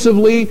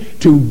exclusively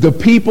to the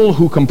people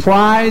who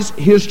comprise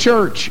His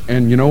church.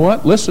 And you know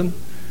what? Listen,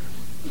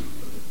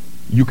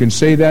 you can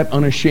say that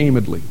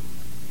unashamedly.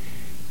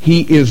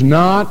 He is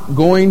not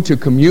going to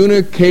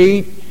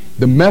communicate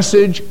the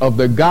message of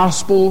the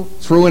gospel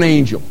through an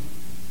angel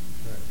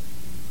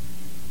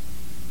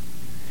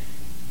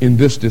in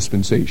this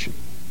dispensation.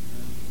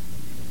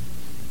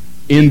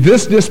 In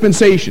this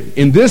dispensation,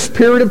 in this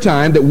period of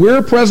time that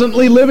we're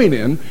presently living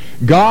in,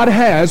 God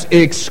has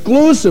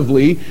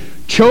exclusively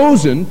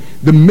chosen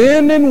the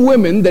men and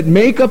women that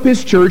make up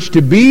His church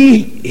to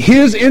be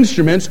His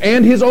instruments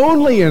and His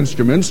only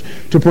instruments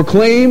to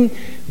proclaim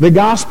the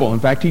gospel. In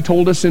fact, He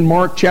told us in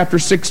Mark chapter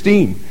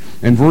 16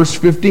 and verse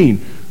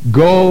 15,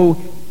 "Go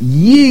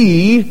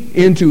ye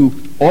into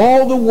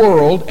all the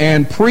world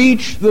and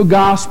preach the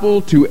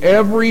gospel to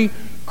every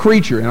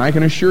creature." And I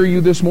can assure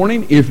you this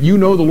morning, if you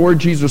know the Lord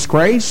Jesus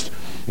Christ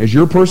as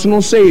your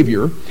personal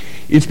Savior,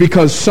 it's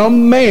because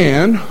some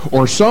man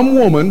or some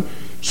woman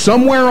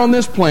somewhere on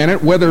this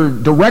planet, whether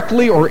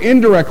directly or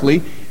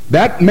indirectly,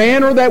 that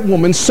man or that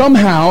woman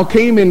somehow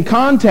came in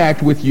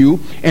contact with you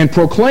and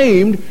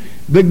proclaimed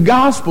the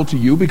gospel to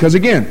you, because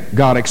again,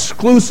 God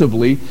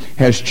exclusively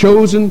has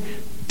chosen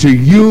to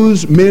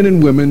use men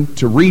and women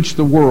to reach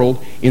the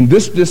world in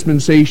this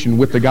dispensation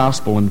with the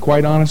gospel. And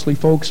quite honestly,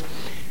 folks,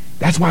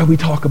 that's why we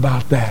talk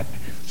about that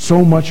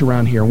so much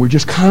around here. We're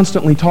just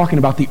constantly talking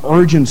about the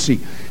urgency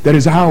that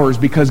is ours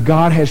because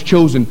God has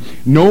chosen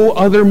no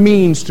other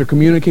means to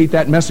communicate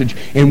that message.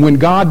 And when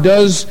God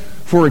does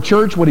for a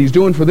church what He's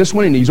doing for this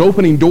one, and He's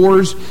opening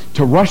doors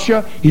to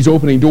Russia, He's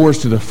opening doors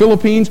to the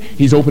Philippines,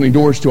 He's opening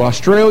doors to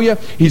Australia,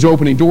 He's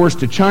opening doors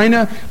to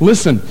China.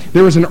 Listen,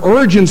 there is an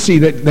urgency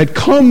that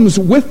comes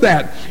with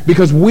that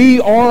because we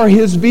are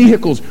His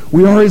vehicles.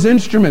 We are His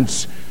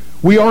instruments.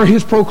 We are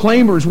His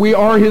proclaimers. We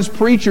are His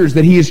preachers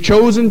that He has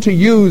chosen to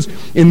use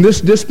in this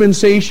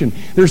dispensation.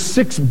 There's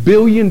 6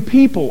 billion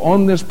people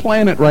on this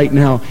planet right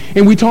now.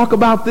 And we talk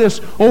about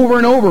this over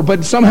and over,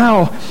 but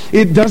somehow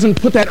it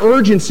doesn't put that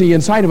urgency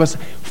inside of us.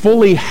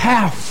 Fully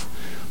half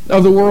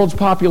of the world's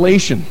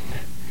population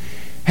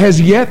has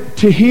yet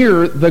to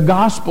hear the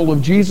gospel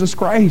of Jesus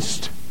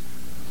Christ.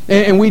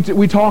 And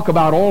we talk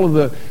about all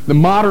of the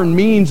modern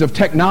means of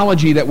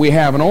technology that we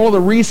have and all of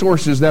the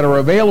resources that are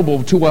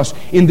available to us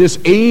in this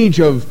age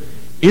of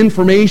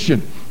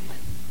information.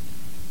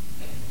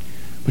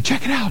 But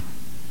check it out.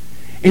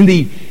 In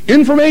the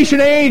information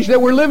age that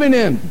we're living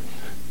in,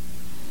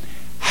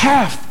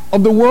 half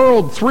of the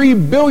world, 3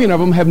 billion of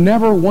them, have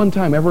never one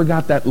time ever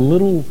got that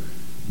little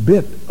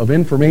bit of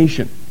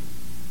information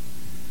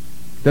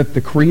that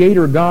the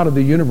Creator God of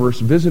the universe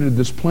visited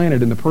this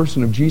planet in the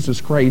person of Jesus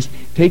Christ,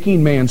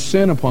 taking man's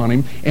sin upon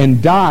Him,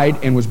 and died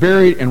and was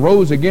buried and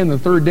rose again the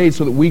third day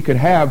so that we could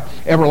have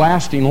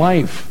everlasting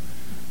life.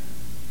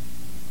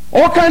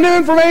 All kind of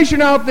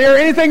information out there,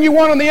 anything you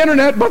want on the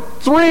internet, but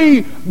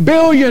 3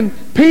 billion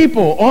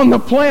people on the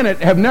planet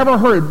have never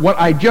heard what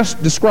I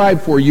just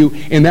described for you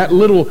in that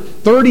little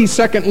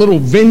 30-second little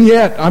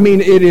vignette. I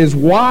mean, it is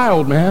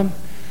wild, man.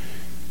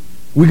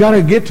 We got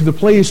to get to the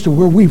place to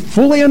where we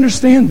fully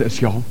understand this,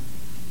 y'all.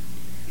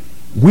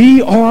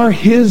 We are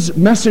His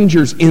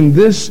messengers in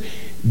this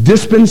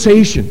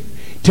dispensation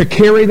to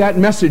carry that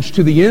message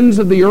to the ends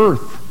of the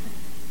earth.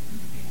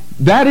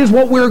 That is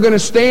what we're going to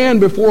stand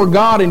before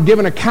God and give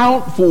an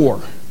account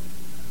for.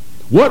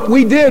 What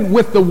we did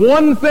with the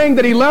one thing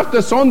that He left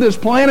us on this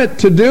planet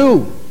to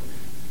do.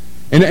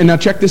 And now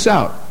check this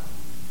out.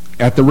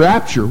 At the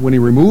rapture, when He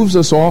removes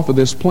us off of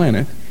this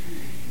planet,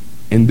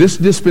 and this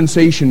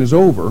dispensation is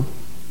over,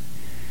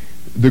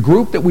 the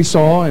group that we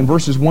saw in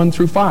verses 1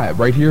 through 5,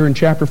 right here in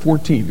chapter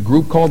 14, the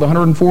group called the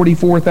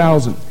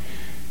 144,000.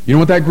 You know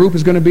what that group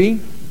is going to be?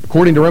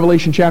 According to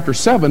Revelation chapter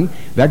 7,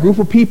 that group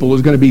of people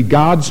is going to be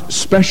God's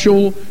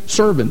special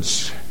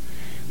servants.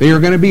 They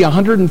are going to be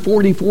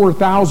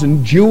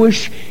 144,000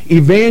 Jewish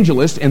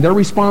evangelists, and their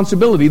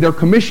responsibility, their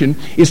commission,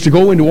 is to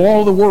go into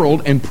all the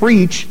world and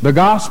preach the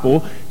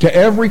gospel to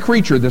every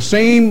creature. The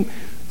same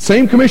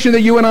commission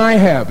that you and I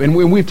have. And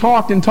we've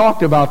talked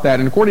about that.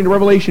 And according to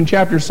Revelation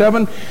chapter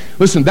 7,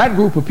 listen, that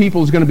group of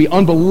people is going to be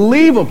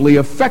unbelievably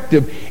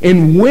effective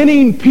in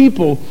winning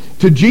people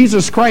to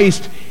Jesus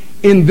Christ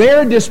in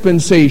their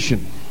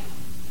dispensation.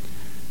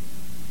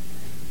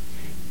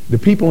 The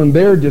people in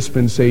their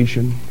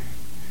dispensation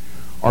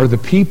are the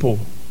people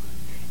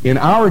in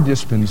our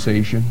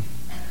dispensation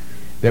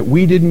that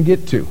we didn't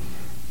get to.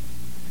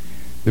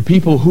 The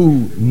people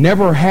who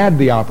never had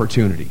the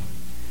opportunity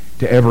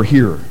to ever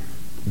hear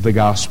the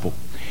gospel.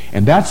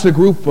 And that's the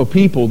group of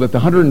people that the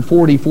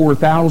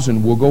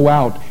 144,000 will go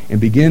out and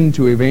begin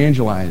to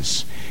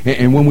evangelize.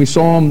 And when we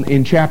saw them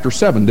in chapter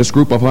 7, this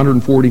group of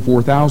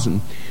 144,000,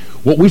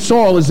 what we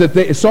saw is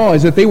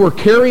that they were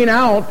carrying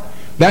out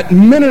that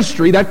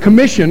ministry, that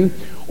commission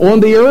on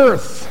the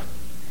earth.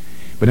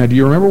 But now, do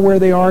you remember where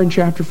they are in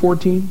chapter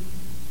 14?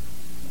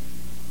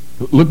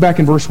 Look back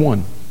in verse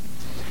 1.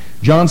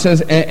 John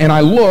says, "And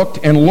I looked,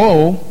 and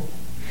lo,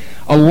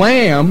 a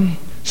lamb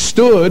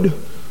stood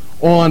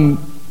on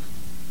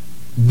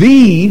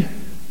the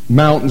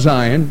Mount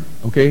Zion."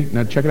 Okay,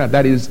 now check it out.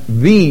 That is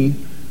the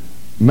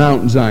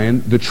Mount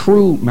Zion, the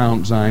true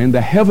Mount Zion,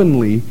 the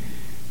heavenly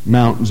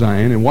Mount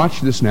Zion. And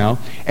watch this now.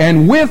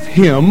 "And with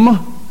him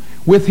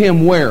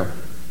where?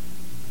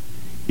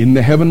 In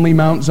the heavenly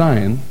Mount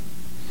Zion,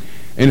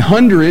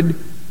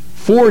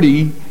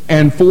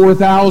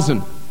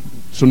 144,000.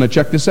 So now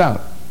check this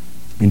out.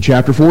 In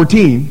chapter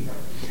 14,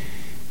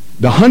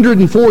 the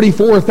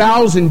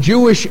 144,000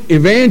 Jewish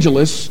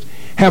evangelists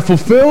have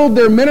fulfilled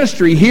their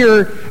ministry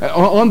here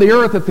on the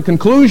earth at the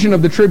conclusion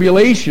of the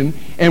tribulation.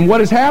 And what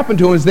has happened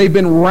to them is they've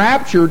been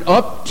raptured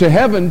up to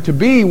heaven to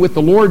be with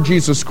the Lord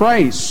Jesus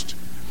Christ.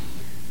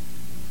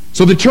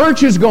 So the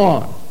church is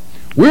gone.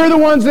 We're the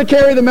ones that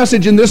carry the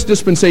message in this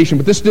dispensation,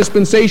 but this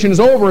dispensation is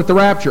over at the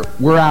rapture.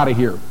 We're out of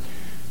here.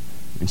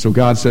 And so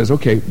God says,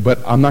 okay, but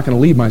I'm not going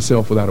to leave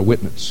myself without a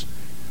witness.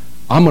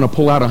 I'm going to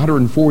pull out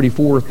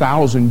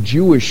 144,000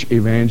 Jewish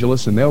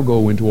evangelists, and they'll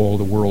go into all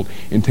the world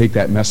and take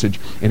that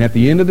message. And at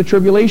the end of the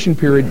tribulation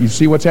period, you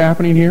see what's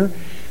happening here?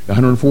 The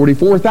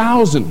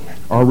 144,000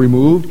 are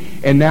removed,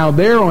 and now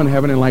they're on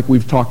heaven, and like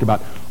we've talked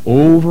about,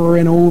 over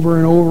and over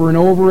and over and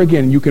over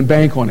again, you can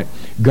bank on it.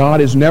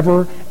 God is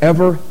never,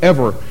 ever,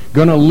 ever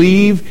going to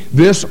leave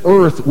this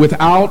earth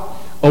without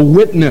a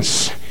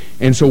witness.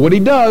 And so what he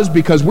does,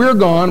 because we're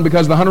gone,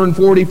 because the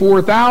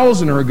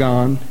 144,000 are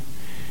gone,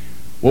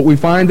 what we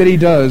find that he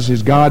does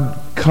is God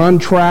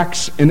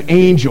contracts an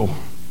angel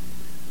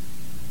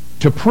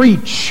to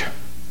preach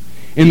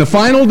in the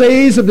final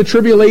days of the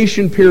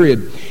tribulation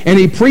period. And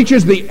he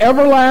preaches the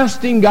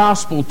everlasting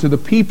gospel to the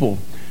people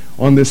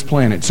on this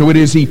planet. So it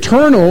is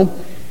eternal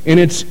in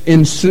its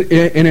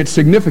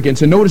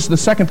significance. And notice the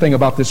second thing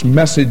about this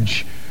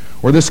message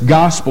or this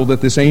gospel that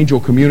this angel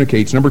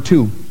communicates. Number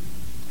 2,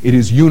 it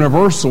is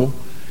universal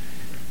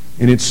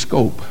in its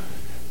scope.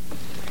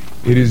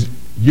 It is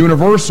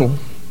universal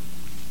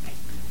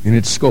in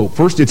its scope.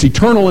 First, it's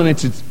eternal in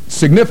its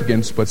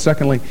significance, but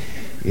secondly,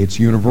 it's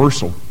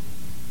universal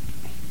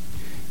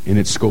in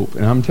its scope.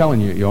 And I'm telling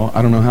you, y'all,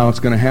 I don't know how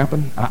it's going to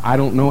happen. I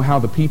don't know how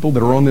the people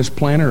that are on this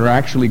planet are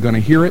actually going to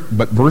hear it,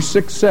 but verse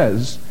 6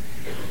 says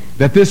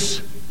that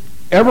this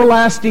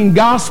everlasting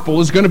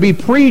gospel is going to be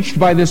preached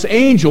by this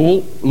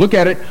angel, look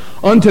at it,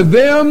 unto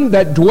them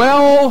that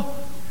dwell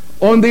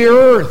on the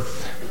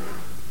earth.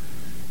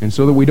 And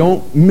so that we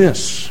don't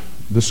miss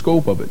the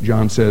scope of it,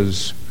 John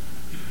says,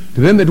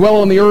 to them that dwell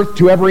on the earth,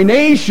 to every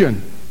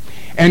nation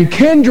and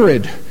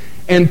kindred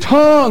and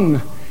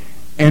tongue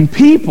and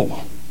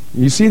people.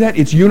 You see that?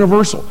 It's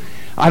universal.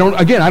 I don't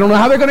know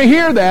how they're going to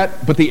hear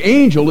that, but the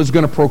angel is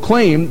going to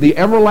proclaim the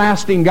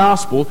everlasting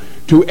gospel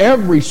to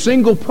every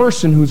single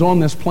person who's on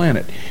this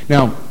planet.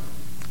 Now,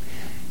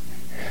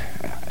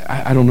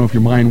 I don't know if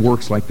your mind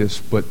works like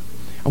this, but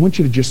I want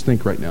you to just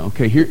think right now.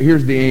 Okay,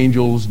 here's the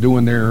angels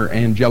doing their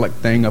angelic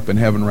thing up in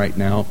heaven right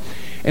now.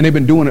 And they've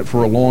been doing it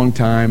for a long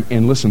time.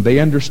 And listen, they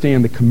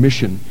understand the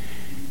commission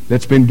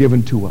that's been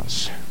given to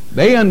us.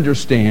 They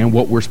understand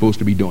what we're supposed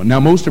to be doing. Now,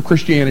 most of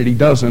Christianity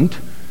doesn't,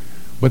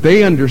 but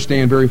they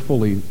understand very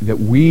fully that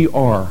we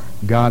are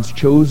God's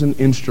chosen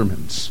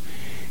instruments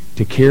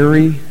to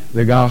carry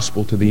the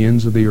gospel to the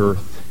ends of the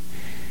earth.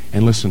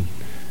 And listen,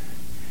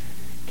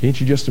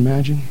 can't you just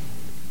imagine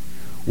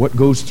what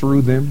goes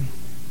through them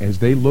as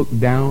they look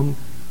down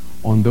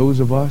on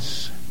those of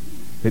us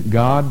that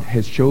God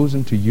has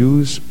chosen to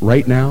use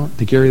right now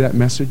to carry that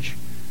message?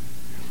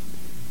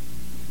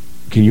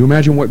 Can you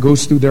imagine what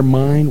goes through their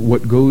mind,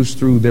 what goes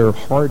through their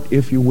heart,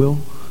 if you will,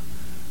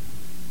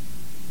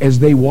 as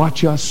they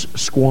watch us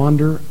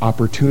squander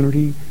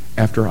opportunity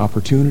after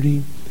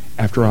opportunity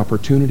after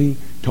opportunity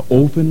to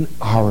open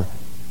our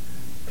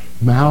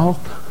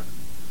mouth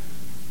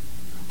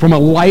from a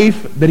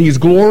life that He's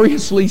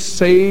gloriously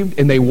saved,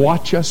 and they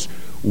watch us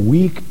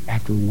week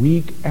after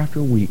week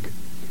after week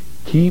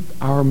keep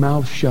our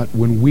mouth shut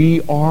when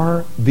we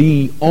are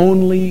the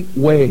only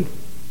way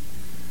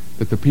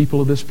that the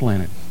people of this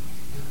planet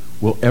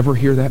will ever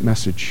hear that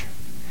message.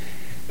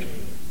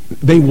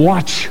 They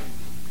watch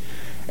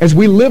as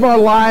we live our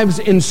lives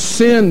in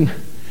sin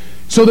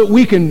so that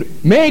we can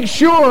make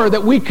sure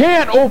that we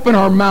can't open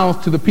our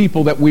mouth to the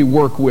people that we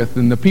work with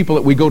and the people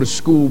that we go to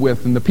school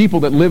with and the people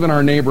that live in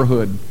our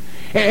neighborhood.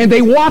 And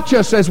they watch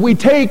us as we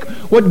take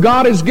what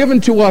God has given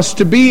to us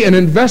to be an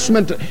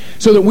investment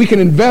so that we can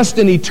invest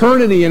in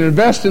eternity and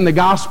invest in the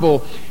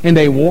gospel. And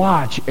they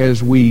watch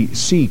as we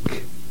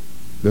seek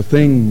the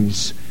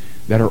things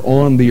that are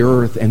on the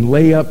earth and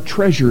lay up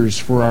treasures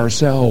for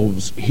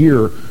ourselves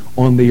here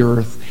on the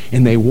earth.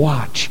 And they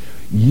watch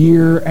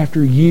year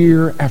after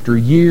year after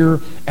year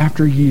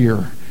after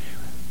year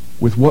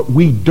with what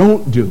we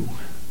don't do,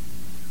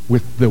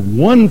 with the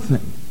one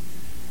thing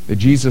that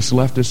Jesus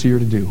left us here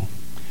to do.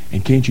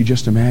 And can't you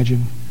just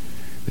imagine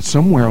that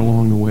somewhere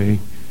along the way,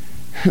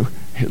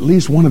 at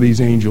least one of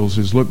these angels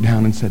has looked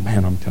down and said,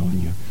 man, I'm telling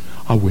you,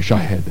 I wish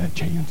I had that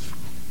chance.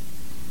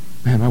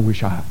 Man, I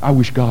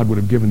wish God would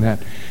have given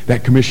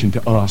that commission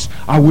to us.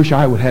 I wish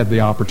I would have the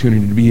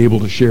opportunity to be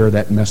able to share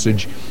that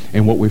message.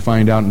 And what we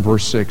find out in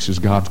verse 6 is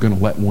God's going to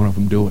let one of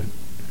them do it.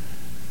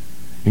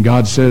 And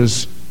God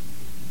says,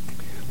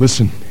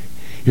 listen,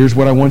 here's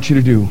what I want you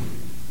to do.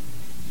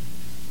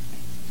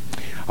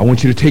 I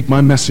want you to take my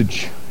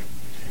message,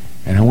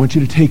 and I want you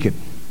to take it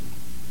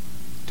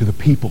to the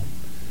people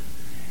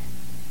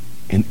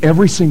and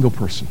every single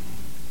person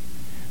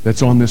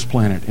that's on this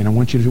planet. And I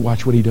want you to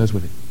watch what he does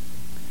with it.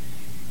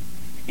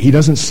 He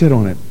doesn't sit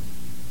on it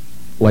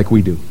like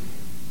we do.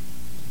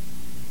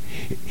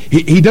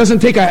 He doesn't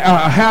take a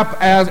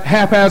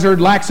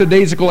haphazard,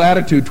 lackadaisical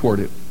attitude toward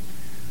it.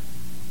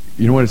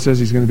 You know what it says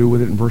he's going to do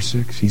with it in verse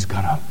 6? He's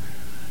going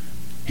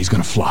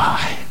to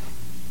fly.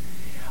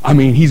 I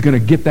mean, he's going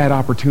to get that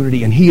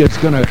opportunity, and he is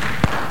going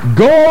to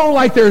go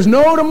like there's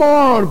no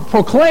tomorrow to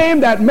proclaim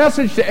that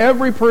message to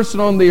every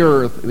person on the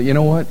earth. You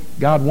know what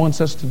God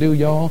wants us to do,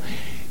 y'all?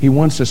 He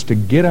wants us to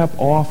get up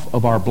off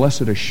of our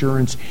blessed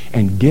assurance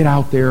and get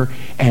out there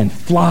and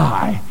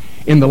fly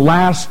in the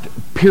last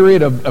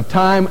period of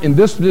time in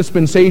this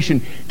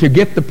dispensation to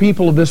get the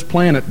people of this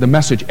planet the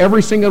message.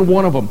 Every single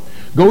one of them.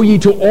 Go ye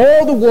to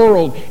all the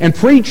world and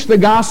preach the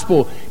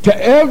gospel to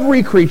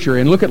every creature.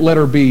 And look at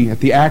letter B, at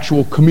the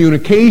actual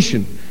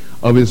communication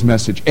of his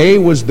message. A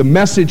was the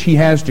message he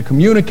has to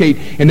communicate,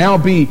 and now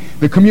B,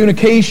 the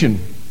communication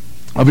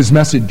of his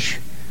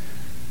message.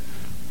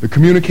 The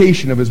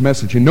communication of his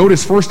message. And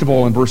notice, first of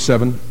all, in verse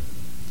 7,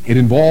 it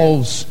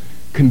involves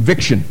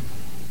conviction.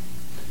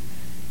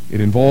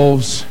 It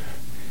involves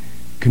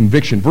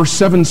conviction. Verse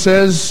 7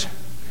 says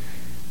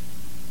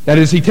that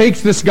as he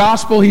takes this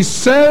gospel, he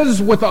says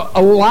with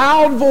a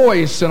loud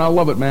voice, and I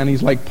love it, man,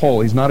 he's like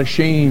Paul. He's not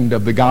ashamed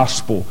of the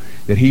gospel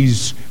that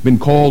he's been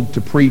called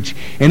to preach.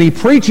 And he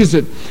preaches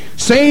it,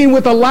 saying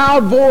with a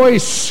loud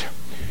voice,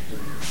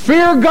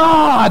 "Fear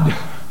God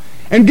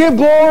and give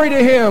glory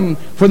to Him,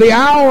 for the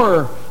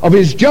hour of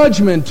His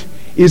judgment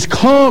is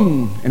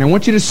come." And I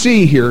want you to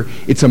see here,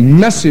 it's a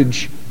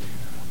message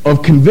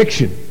of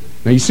conviction.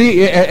 Now you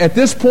see, at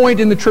this point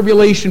in the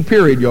tribulation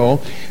period,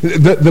 y'all,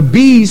 the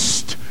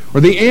beast, or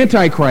the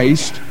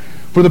Antichrist,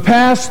 for the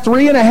past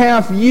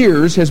 3.5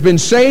 years has been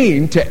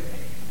saying to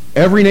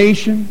every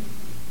nation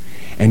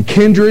and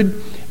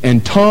kindred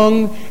and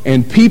tongue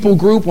and people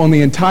group on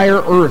the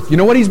entire earth. You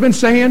know what he's been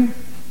saying?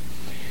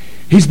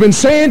 He's been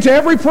saying to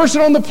every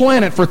person on the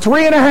planet for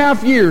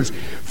 3.5 years,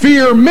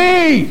 "Fear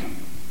me!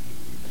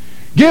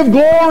 Give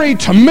glory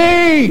to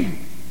me!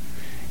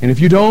 And if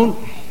you don't,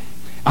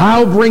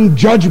 I'll bring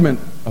judgment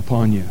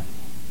upon you."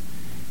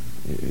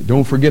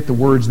 Don't forget the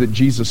words that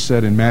Jesus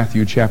said in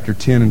Matthew chapter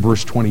 10 and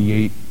verse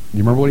 28. You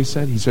remember what he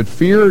said? He said,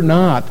 "Fear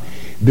not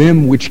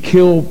them which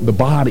kill the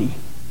body,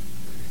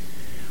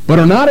 but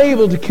are not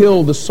able to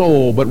kill the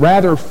soul, but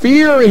rather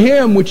fear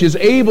him which is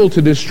able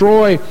to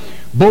destroy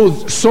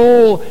both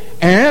soul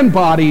and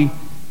body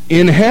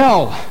in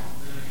hell."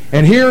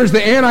 And here's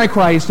the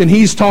Antichrist, and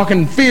he's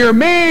talking, "Fear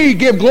me,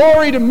 give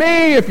glory to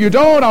me. If you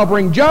don't, I'll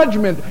bring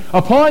judgment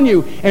upon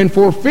you." And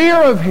for fear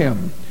of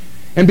him,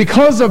 and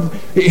because of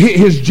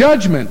his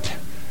judgment,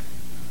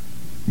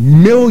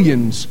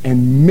 millions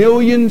and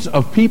millions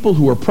of people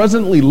who are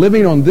presently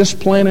living on this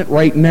planet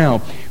right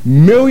now,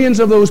 millions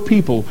of those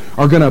people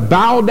are going to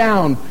bow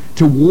down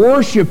to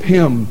worship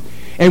him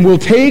and will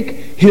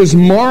take his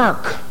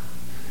mark.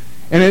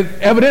 And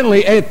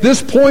evidently, at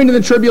this point in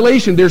the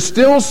tribulation, there's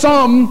still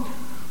some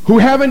who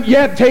haven't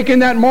yet taken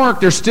that mark.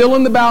 They're still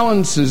in the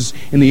balances.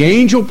 And the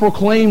angel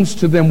proclaims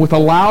to them with a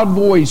loud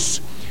voice,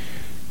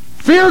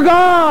 "Fear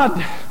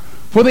God,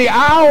 for the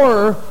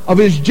hour of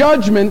His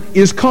judgment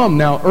is come."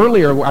 Now,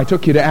 earlier I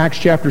took you to Acts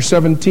chapter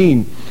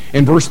 17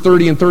 and verse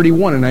 30 and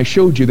 31, and I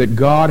showed you that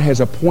God has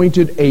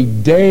appointed a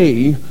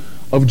day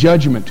of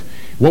judgment.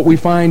 What we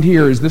find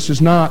here is this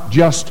is not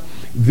just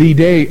the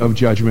day of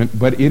judgment,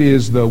 but it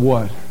is the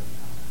what?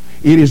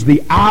 It is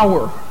the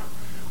hour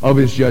of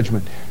His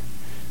judgment.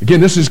 Again,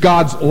 this is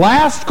God's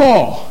last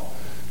call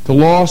to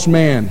lost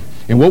man.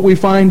 And what we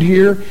find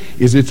here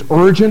is it's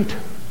urgent,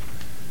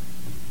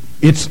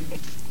 it's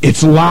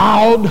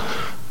loud,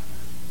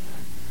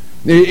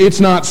 it's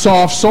not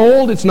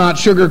soft-souled, it's not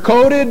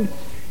sugar-coated,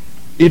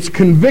 it's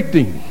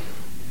convicting.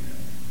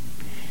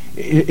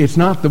 It's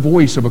not the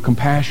voice of a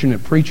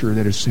compassionate preacher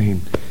that is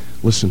saying,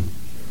 "Listen,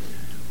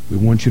 we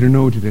want you to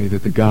know today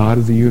that the God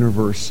of the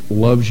universe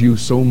loves you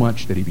so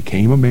much that He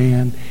became a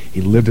man,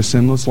 He lived a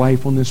sinless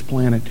life on this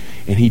planet,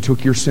 and He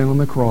took your sin on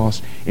the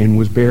cross and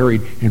was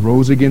buried and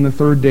rose again the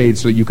third day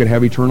so that you could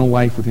have eternal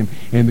life with Him.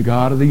 And the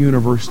God of the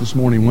universe this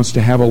morning wants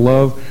to have a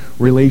love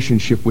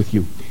relationship with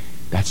you.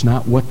 That's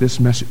not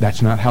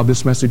how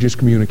this message is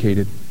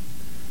communicated.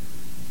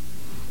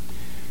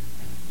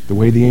 The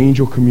way the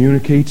angel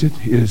communicates it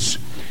is,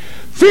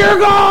 fear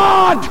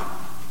God!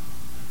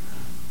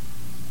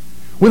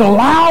 With a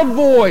loud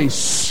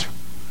voice.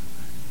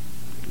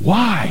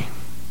 Why?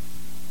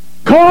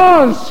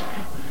 Because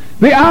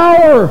the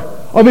hour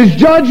of his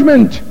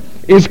judgment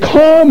is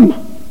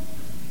come.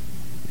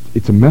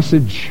 It's a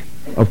message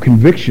of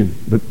conviction.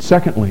 But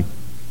secondly,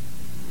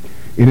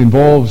 it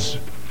involves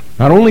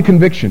not only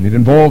conviction, it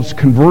involves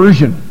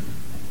conversion.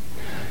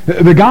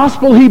 The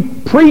gospel he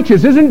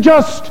preaches isn't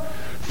just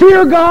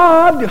fear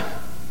God.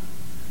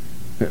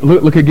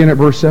 Look again at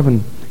verse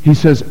 7. He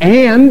says,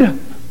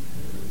 and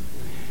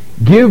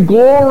give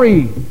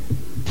glory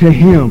to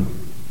him.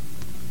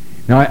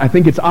 Now, I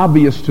think it's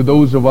obvious to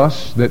those of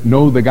us that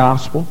know the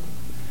gospel.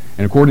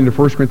 And according to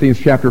 1 Corinthians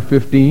chapter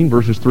 15,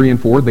 verses 3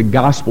 and 4, the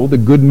gospel, the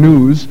good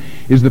news,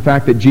 is the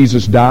fact that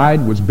Jesus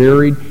died, was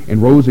buried,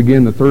 and rose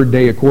again the third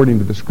day according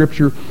to the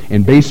Scripture.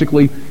 And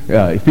basically,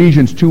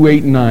 Ephesians 2,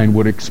 8, and 9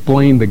 would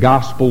explain the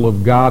gospel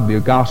of God, the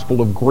gospel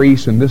of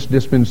grace in this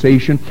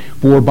dispensation.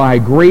 For by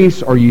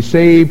grace are ye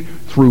saved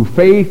through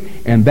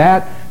faith, and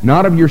that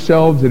not of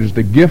yourselves, it is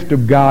the gift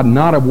of God,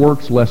 not of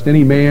works, lest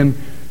any man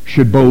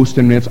should boast.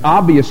 And it's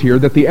obvious here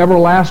that the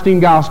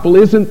everlasting gospel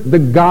isn't the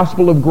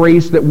gospel of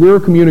grace that we're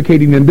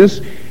communicating in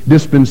this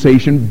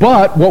dispensation,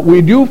 but what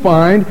we do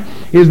find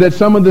is that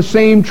some of the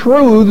same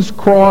truths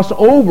cross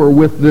over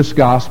with this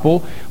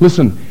gospel.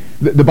 Listen,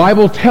 the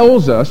Bible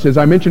tells us, as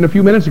I mentioned a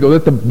few minutes ago,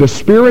 that the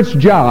Spirit's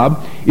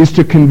job is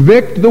to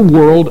convict the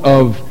world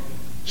of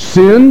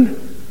sin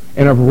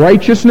and of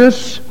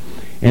righteousness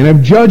and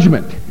of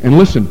judgment. And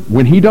listen,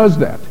 when he does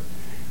that,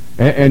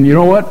 and you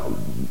know what?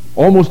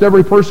 Almost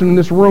every person in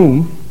this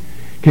room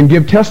can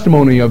give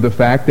testimony of the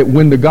fact that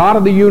when the God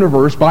of the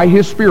universe, by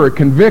his Spirit,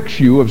 convicts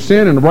you of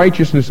sin and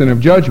righteousness and of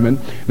judgment,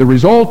 the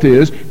result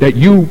is that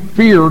you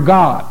fear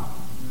God.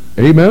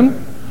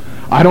 Amen?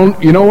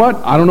 You know what?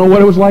 I don't know what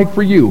it was like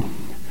for you.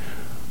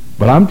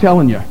 But I'm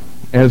telling you,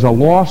 as a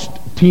lost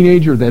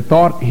teenager that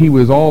thought he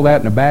was all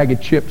that in a bag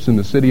of chips in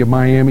the city of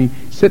Miami,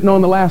 sitting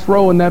on the last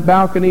row in that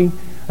balcony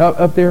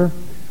up there,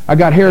 I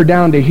got hair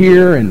down to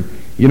here and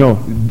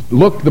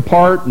looked the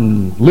part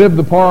and lived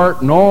the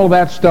part and all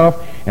that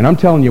stuff. And I'm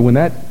telling you, when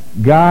that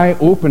guy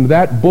opened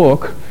that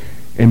book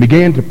and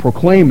began to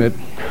proclaim it,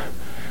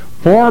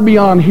 far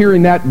beyond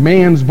hearing that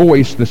man's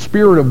voice, the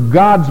Spirit of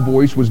God's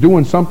voice was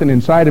doing something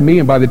inside of me.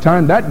 And by the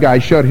time that guy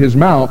shut his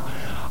mouth,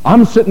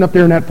 I'm sitting up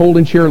there in that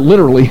folding chair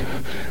literally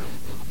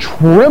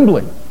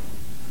trembling.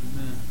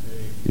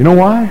 You know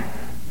why?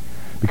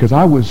 Because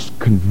I was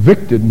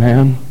convicted,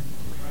 man.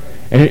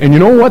 And you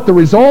know what the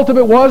result of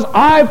it was?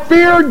 I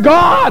feared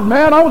God,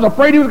 man. I was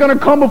afraid he was going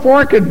to come before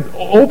I could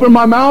open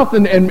my mouth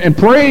and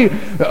pray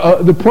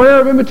the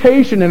prayer of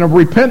invitation and of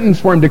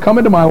repentance for him to come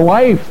into my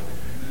life.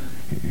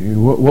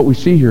 What we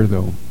see here,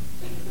 though,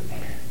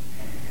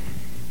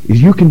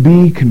 is you can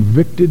be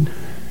convicted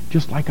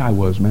just like I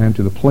was, man,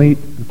 to the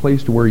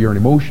place to where you're an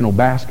emotional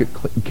basket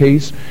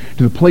case,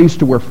 to the place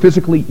to where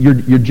physically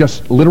you're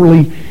just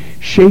literally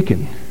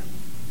shaken.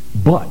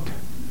 But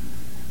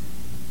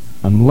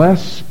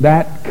unless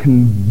that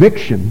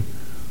conviction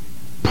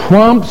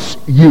prompts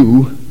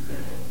you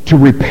to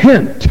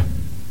repent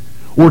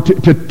or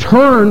to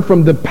turn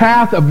from the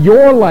path of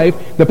your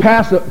life, the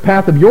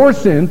path of your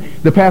sin,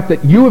 the path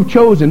that you have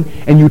chosen,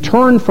 and you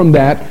turn from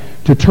that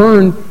to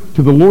turn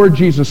to the Lord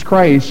Jesus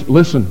Christ,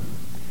 listen,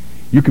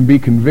 you can be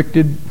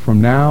convicted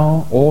from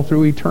now all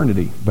through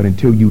eternity. But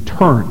until you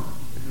turn,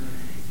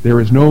 there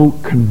is no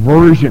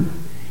conversion.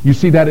 You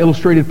see that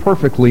illustrated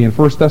perfectly in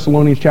 1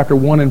 Thessalonians chapter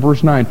 1 and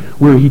verse 9,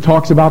 where he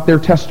talks about their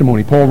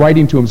testimony. Paul,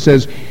 writing to him,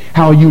 says,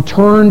 how you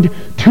turned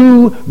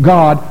to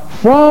God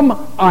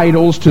from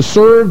idols to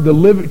serve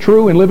the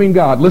true and living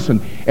God.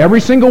 Listen,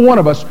 every single one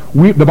of us,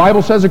 the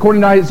Bible says,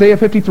 according to Isaiah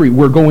 53,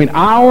 we're going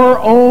our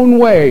own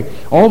way.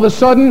 All of a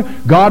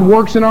sudden, God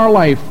works in our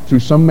life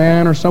through some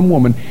man or some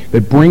woman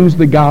that brings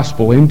the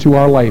gospel into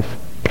our life.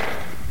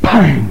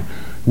 Bang!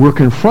 We're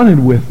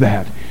confronted with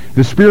that.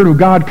 The Spirit of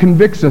God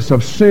convicts us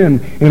of sin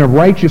and of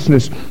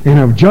righteousness and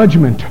of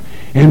judgment,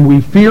 and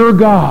we fear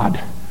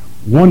God.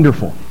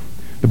 Wonderful.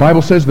 The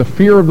Bible says the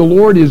fear of the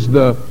Lord is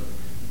the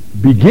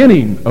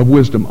beginning of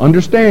wisdom.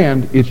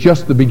 Understand, it's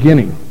just the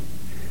beginning.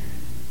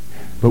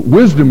 But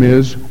wisdom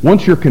is,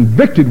 once you're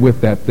convicted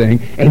with that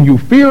thing and you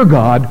fear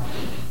God,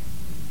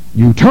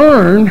 you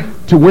turn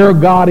to where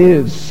God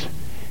is.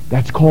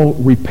 That's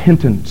called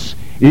repentance.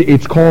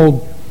 It's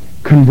called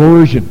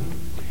conversion.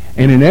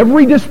 And in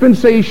every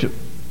dispensation,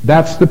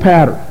 that's the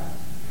pattern.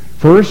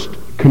 First,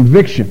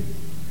 conviction.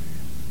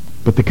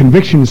 But the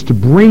conviction is to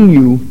bring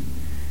you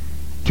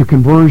to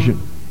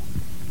conversion.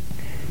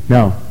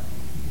 Now,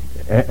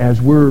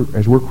 as we're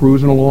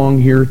cruising along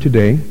here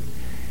today,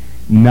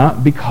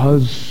 not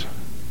because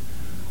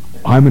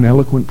I'm an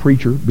eloquent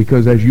preacher,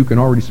 because as you can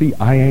already see,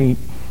 I ain't,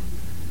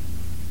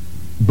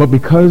 but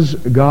because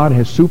God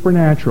has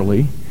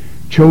supernaturally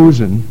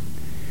chosen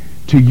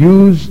to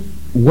use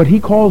what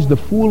he calls the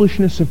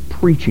foolishness of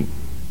preaching.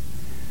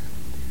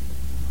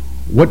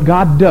 what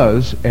God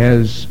does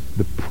as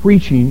the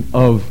preaching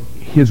of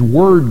His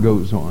Word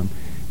goes on,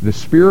 the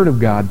Spirit of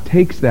God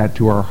takes that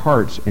to our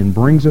hearts and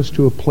brings us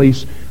to a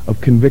place of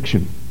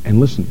conviction. And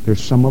listen,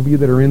 there's some of you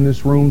that are in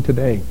this room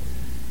today.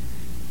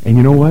 And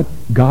you know what?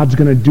 God's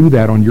going to do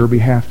that on your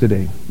behalf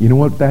today. You know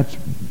what that's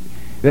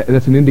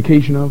an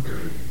indication of?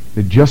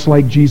 That just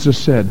like Jesus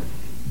said,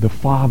 the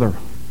Father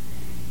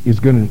is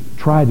going to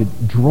try to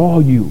draw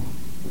you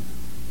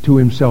to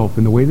Himself.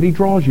 And the way that He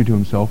draws you to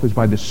Himself is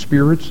by the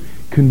Spirit's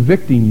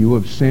convicting you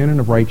of sin and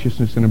of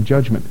righteousness and of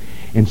judgment.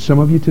 And some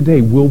of you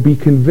today will be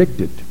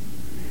convicted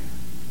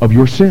of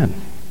your sin,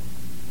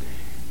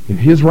 of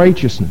His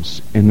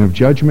righteousness, and of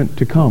judgment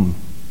to come.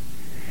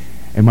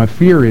 And my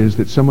fear is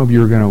that some of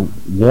you are going to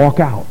walk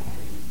out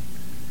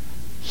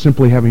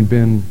simply having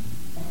been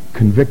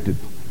convicted.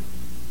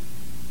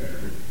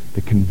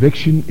 The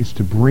conviction is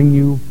to bring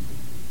you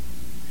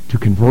to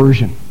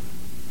conversion,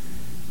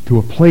 to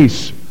a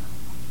place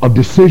of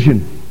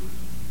decision,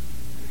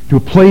 to a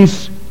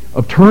place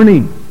of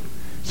turning.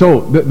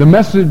 So the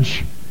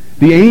message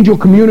the angel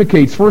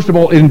communicates, first of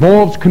all, it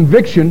involves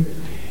conviction.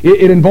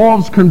 It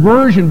involves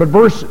conversion, but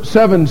verse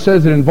 7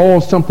 says it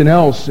involves something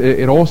else.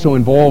 It also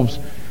involves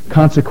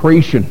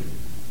consecration.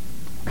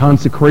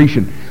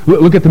 Consecration.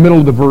 Look at the middle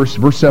of the verse,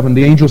 verse 7.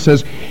 The angel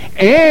says,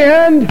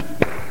 "And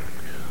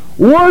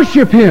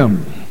worship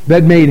Him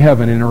that made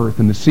heaven and earth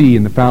and the sea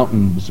and the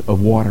fountains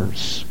of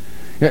waters."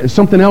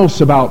 Something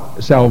else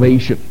about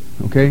salvation,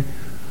 okay?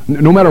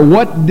 No matter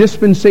what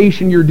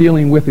dispensation you're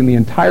dealing with in the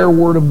entire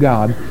Word of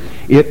God,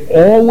 it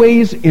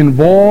always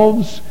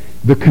involves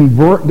the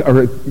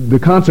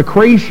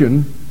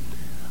consecration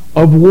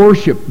of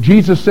worship.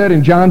 Jesus said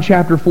in John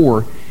chapter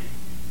 4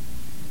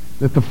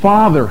 that the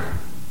Father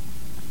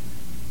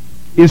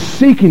is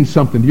seeking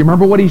something. Do you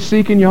remember what He's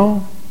seeking,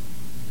 y'all?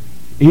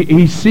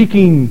 He's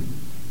seeking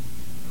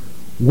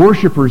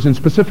worshipers, and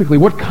specifically,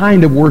 what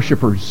kind of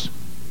worshipers?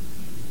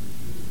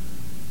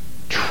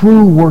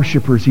 True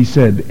worshipers, He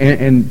said.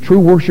 And true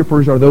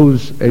worshipers are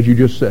those, as you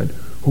just said,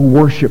 who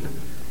worship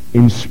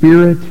in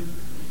spirit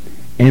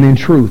and in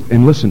truth.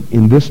 And listen,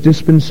 in this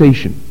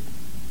dispensation,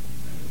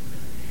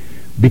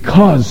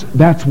 because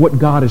that's what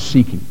God is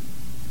seeking.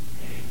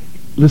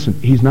 Listen,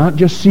 He's not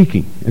just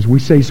seeking, as we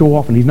say so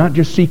often, He's not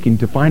just seeking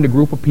to find a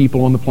group of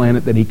people on the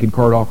planet that He can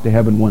cart off to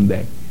heaven one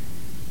day.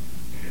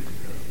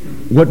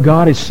 What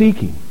God is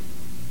seeking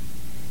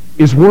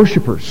is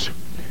worshipers.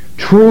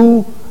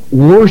 True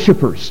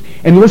worshipers.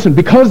 And listen,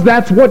 because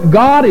that's what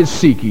God is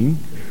seeking,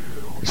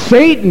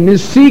 Satan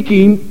is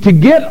seeking to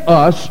get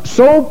us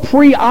so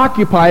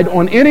preoccupied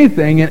on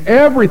anything and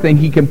everything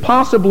he can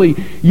possibly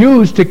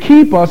use to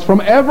keep us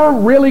from ever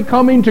really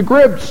coming to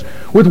grips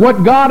with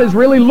what God is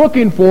really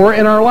looking for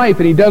in our life.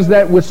 And he does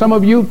that with some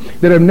of you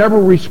that have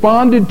never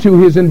responded to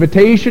his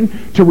invitation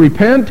to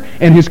repent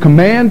and his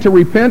command to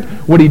repent.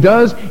 What he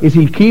does is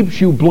he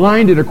keeps you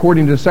blinded,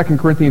 according to 2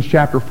 Corinthians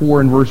chapter 4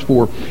 and verse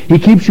 4. He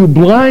keeps you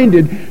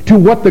blinded to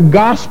what the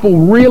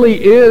gospel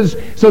really is,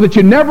 so that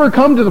you never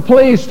come to the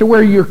place to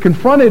where you're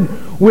confronted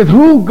with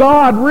who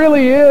God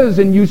really is,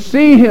 and you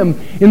see Him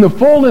in the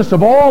fullness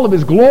of all of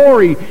His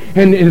glory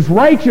and His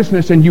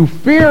righteousness, and you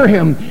fear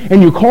Him,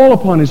 and you call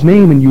upon His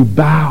name, and you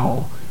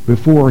bow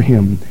before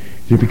Him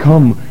to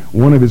become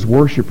one of His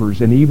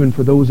worshipers. And even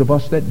for those of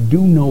us that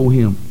do know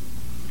Him,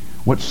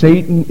 what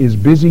Satan is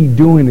busy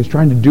doing is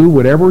trying to do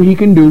whatever he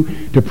can do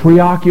to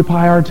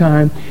preoccupy our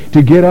time,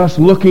 to get us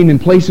looking in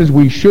places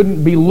we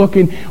shouldn't be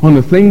looking, on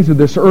the things of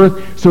this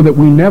earth, so that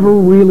we never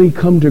really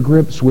come to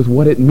grips with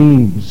what it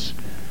means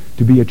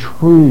to be a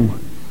true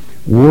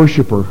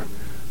worshiper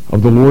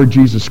of the Lord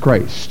Jesus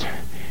Christ.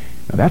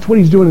 Now that's what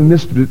he's doing in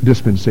this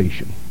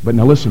dispensation. But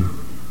now listen,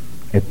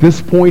 at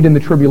this point in the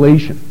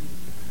tribulation,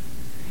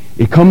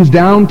 it comes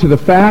down to the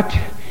fact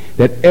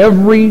that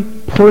every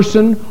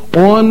person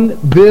on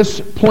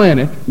this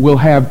planet will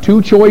have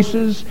two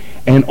choices,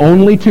 and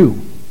only two.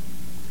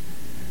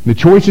 The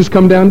choices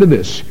come down to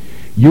this.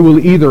 You will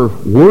either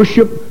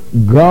worship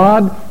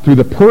God through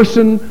the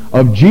person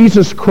of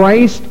Jesus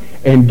Christ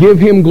and give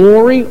Him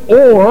glory,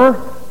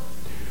 or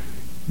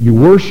you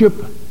worship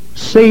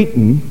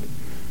Satan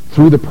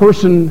through the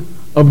person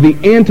of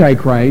the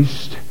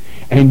Antichrist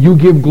and you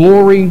give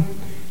glory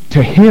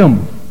to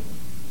him.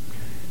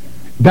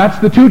 That's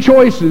the two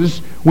choices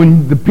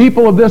when the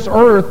people of this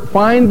earth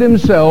find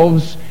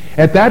themselves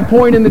at that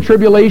point in the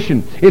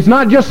tribulation. It's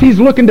not just He's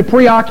looking to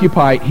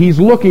preoccupy. He's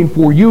looking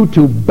for you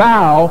to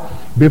bow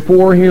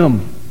before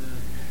Him.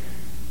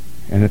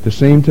 And at the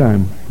same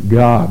time,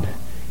 God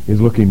is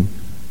looking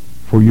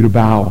for you to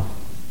bow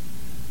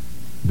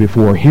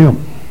before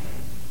Him.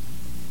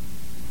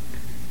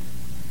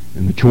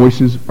 And the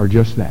choices are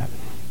just that.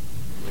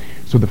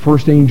 So the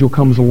first angel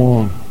comes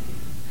along,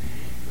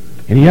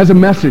 and he has a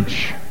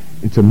message.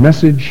 It's a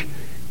message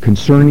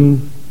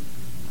concerning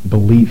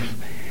belief.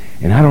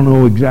 And I don't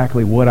know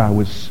exactly what I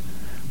was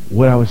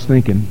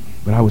thinking,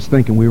 but I was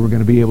thinking we were going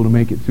to be able to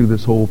make it through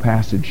this whole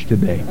passage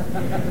today.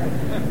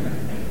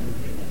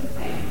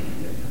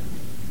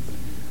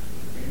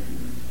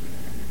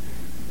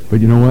 But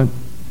you know what?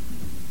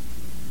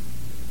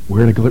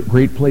 We're in a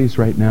great place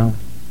right now.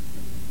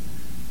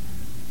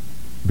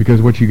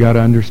 Because what you got to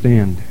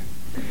understand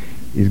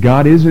is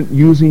God isn't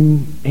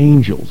using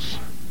angels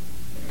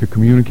to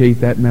communicate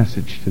that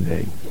message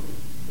today.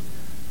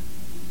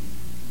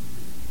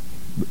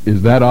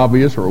 Is that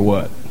obvious or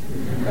what?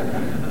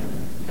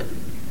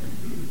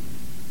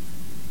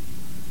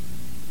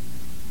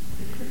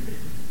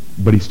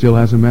 But he still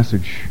has a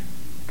message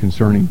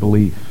concerning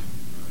belief.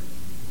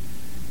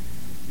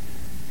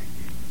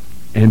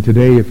 And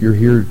today, if you're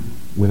here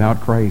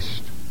without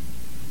Christ,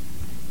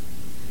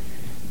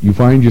 you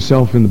find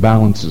yourself in the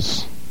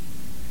balances.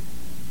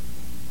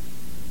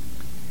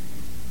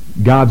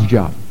 God's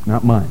job,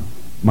 not mine.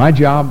 My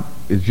job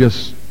is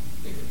just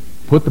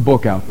put the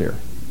book out there.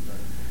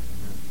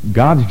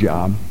 God's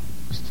job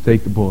is to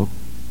take the book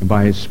and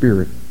by His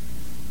Spirit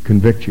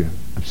convict you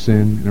of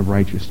sin and of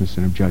righteousness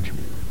and of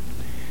judgment.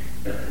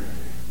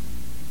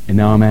 And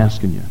now I'm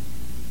asking you,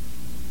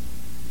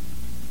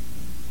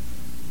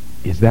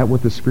 is that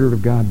what the Spirit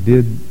of God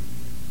did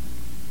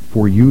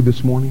for you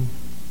this morning?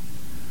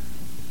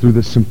 Through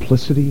the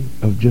simplicity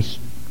of just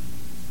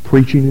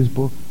preaching His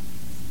book?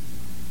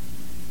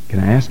 Can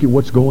I ask you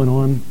what's going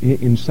on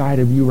inside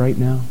of you right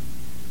now?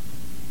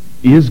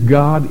 Is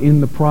God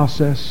in the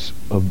process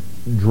of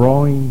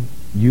drawing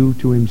you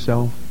to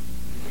Himself?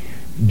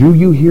 Do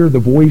you hear the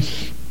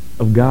voice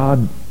of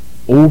God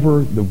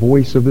over the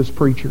voice of this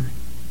preacher?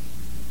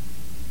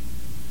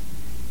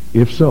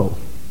 If so,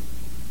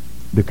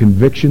 the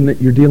conviction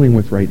that you're dealing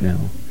with right now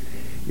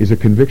is a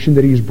conviction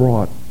that He's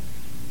brought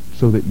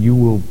so that you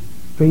will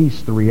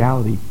face the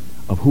reality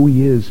of who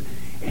He is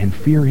and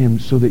fear Him,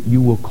 so that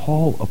you will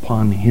call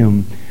upon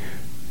Him,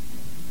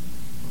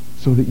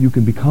 so that you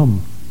can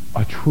become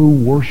a true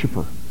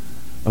worshiper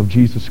of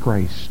Jesus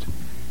Christ.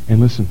 And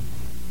listen,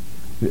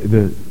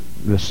 the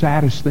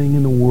saddest thing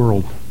in the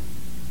world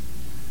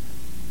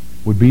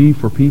would be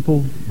for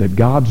people that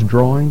God's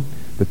drawing,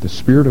 that the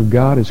Spirit of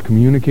God is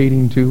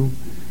communicating to.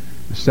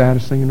 The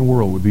saddest thing in the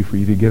world would be for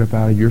you to get up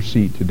out of your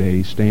seat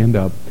today, stand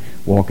up,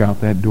 walk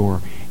out that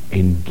door,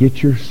 and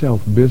get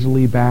yourself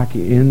busily back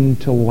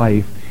into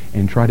life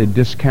and try to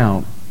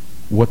discount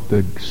what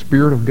the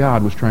Spirit of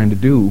God was trying to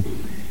do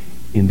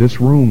in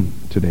this room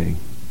today.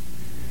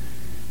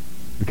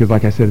 Because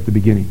like I said at the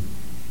beginning,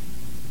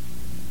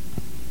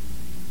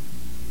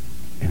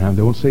 and I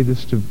don't say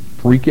this to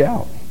freak you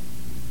out,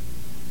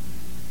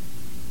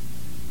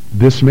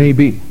 this may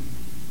be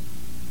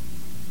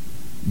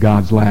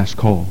God's last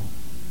call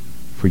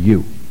for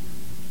you.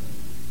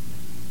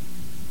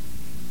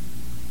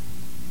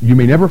 You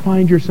may never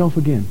find yourself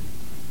again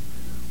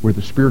where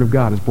the Spirit of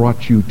God has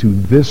brought you to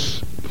this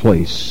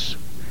place.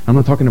 I'm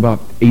not talking about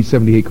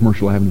 878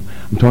 Commercial Avenue.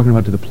 I'm talking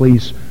about to the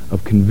place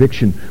of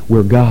conviction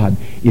where God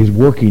is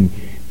working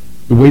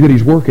the way that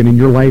He's working in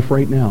your life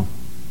right now.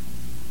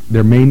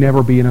 There may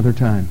never be another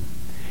time.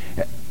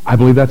 I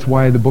believe that's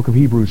why the book of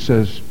Hebrews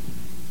says,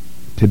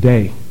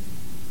 today,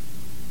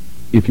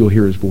 if you'll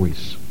hear His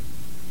voice,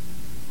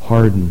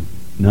 harden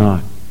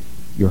not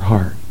your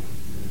heart.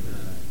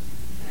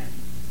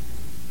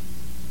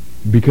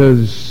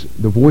 Because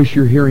the voice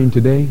you're hearing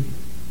today,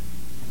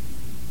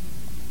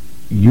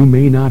 you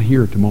may not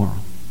hear tomorrow.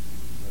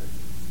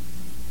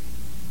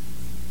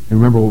 And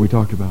remember what we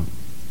talked about.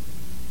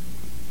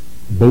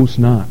 Boast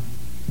not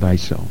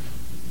thyself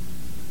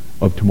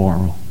of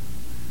tomorrow,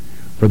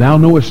 for thou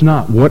knowest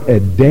not what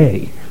a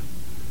day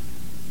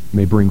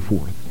may bring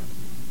forth.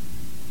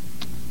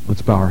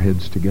 Let's bow our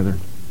heads together.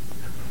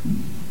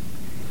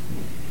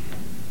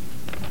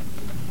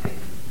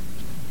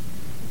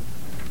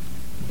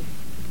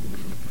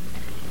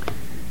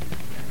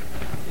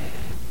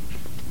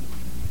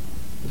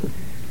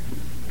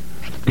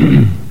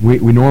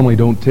 We normally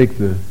don't take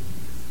the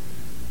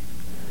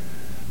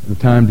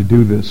time to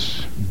do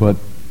this, but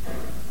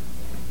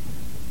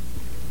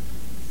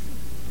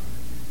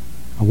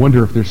I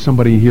wonder if there's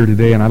somebody here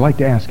today, and I'd like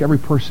to ask every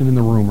person in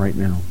the room right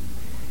now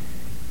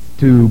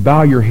to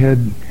bow your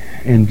head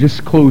and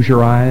just close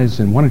your eyes,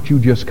 and why don't you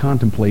just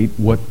contemplate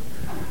what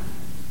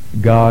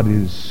God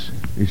is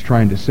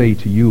trying to say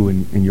to you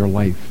in your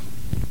life.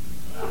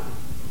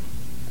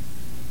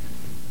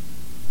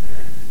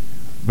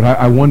 But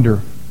I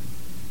wonder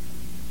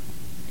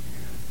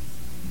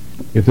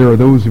if there are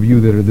those of you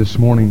that are this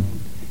morning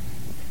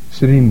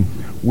sitting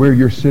where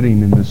you're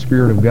sitting and the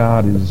Spirit of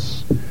God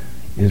is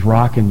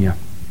rocking you,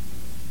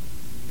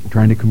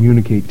 trying to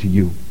communicate to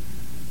you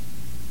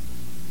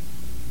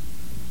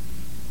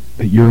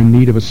that you're in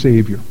need of a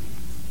Savior.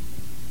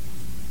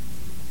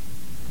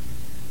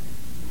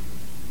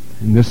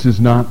 And this is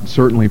not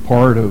certainly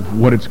part of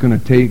what it's going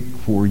to take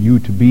for you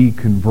to be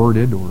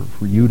converted or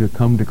for you to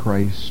come to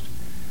Christ.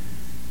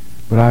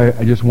 But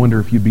I just wonder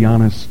if you'd be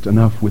honest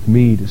enough with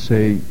me to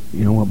say,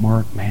 you know what,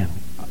 Mark, man,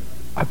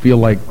 I feel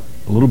like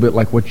a little bit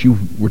like what you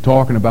were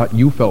talking about,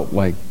 you felt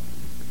like.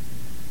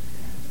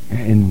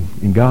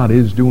 And God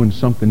is doing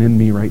something in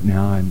me right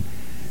now, and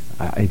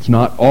it's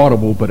not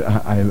audible, but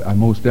I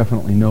most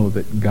definitely know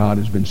that God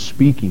has been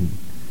speaking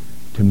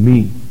to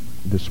me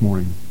this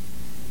morning.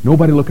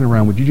 Nobody looking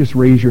around. Would you just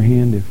raise your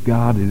hand if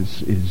God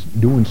is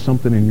doing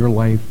something in your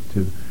life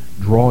to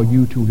draw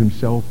you to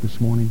himself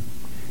this morning?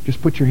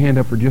 Just put your hand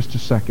up for just a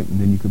second, and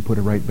then you can put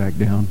it right back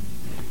down.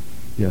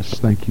 Yes,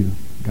 thank you.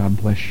 God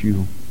bless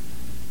you.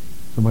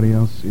 Somebody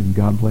else, and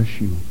God bless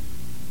you.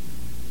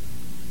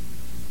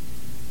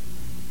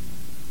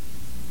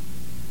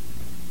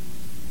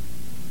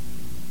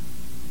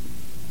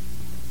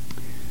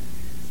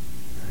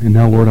 And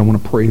now, Lord, I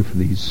want to pray for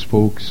these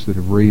folks that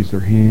have raised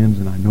their hands,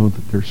 and I know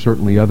that there's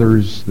certainly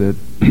others that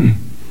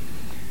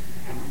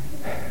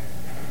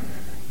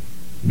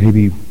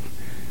maybe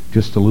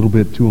just a little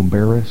bit too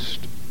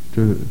embarrassed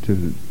to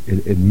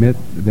admit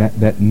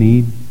that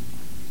need.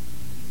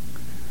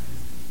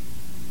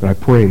 But I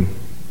pray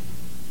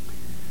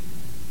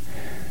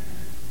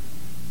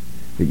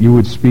that you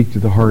would speak to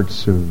the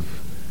hearts of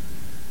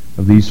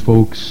these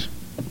folks.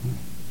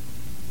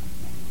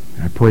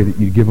 I pray that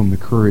you give them the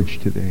courage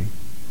today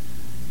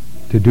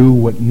to do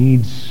what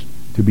needs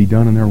to be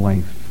done in their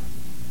life,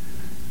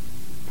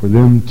 for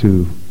them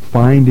to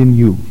find in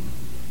you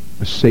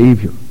a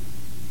Savior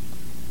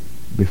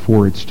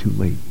before it's too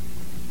late.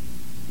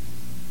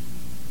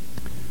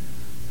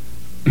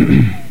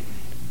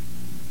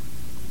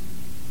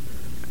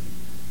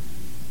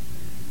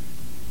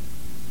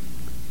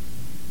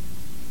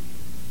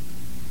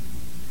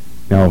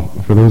 Now,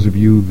 for those of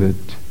you that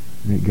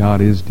God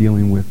is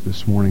dealing with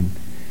this morning,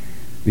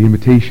 the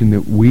invitation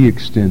that we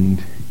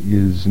extend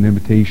is an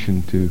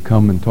invitation to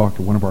come and talk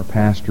to one of our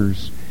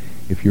pastors.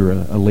 If you're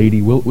a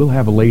lady, we'll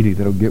have a lady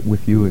that'll get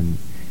with you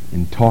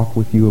and talk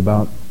with you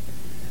about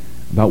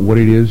what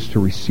it is to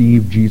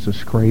receive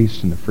Jesus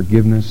Christ and the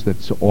forgiveness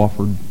that's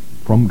offered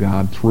from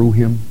God through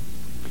him.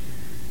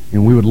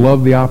 And we would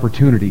love the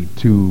opportunity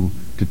to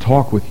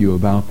talk with you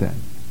about that.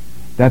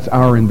 That's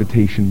our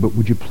invitation. But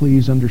would you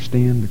please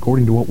understand,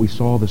 according to what we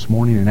saw this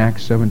morning in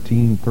Acts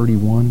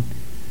 17:31,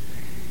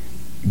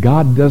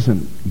 God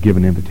doesn't give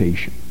an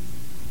invitation.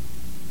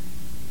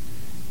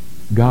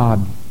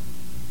 God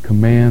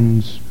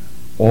commands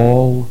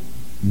all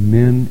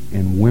men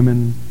and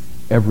women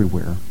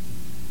everywhere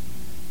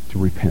to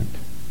repent.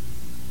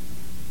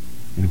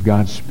 And if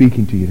God's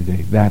speaking to you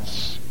today,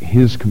 that's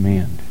his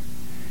command.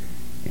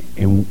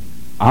 And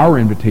our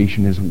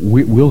invitation is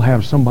we'll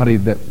have somebody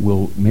that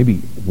will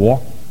maybe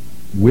walk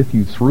with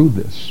you through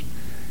this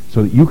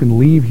so that you can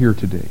leave here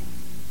today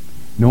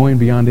knowing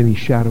beyond any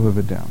shadow of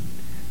a doubt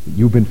that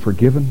you've been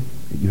forgiven,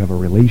 that you have a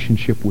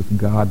relationship with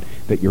God,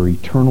 that your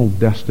eternal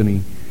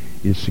destiny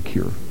is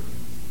secure.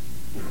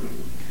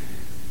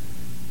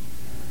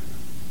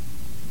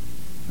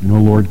 And, oh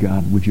Lord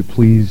God, would you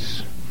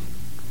please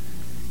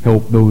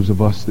help those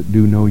of us that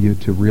do know you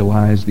to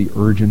realize the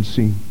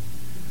urgency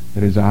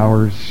that is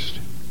ours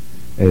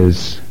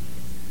as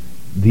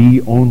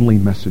the only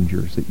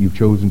messengers that you've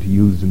chosen to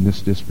use in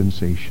this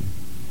dispensation.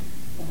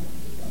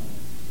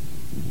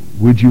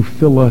 Would you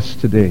fill us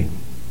today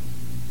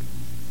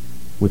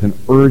with an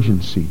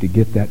urgency to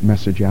get that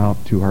message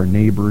out to our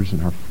neighbors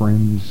and our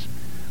friends,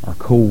 our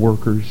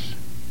co-workers.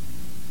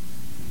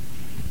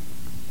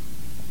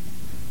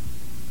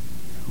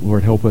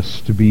 Lord, help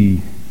us to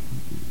be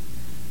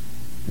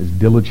as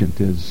diligent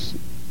as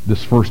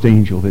this first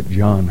angel that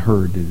John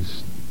heard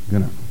is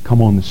going to come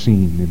on the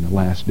scene in the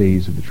last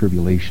days of the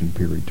tribulation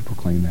period to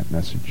proclaim that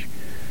message.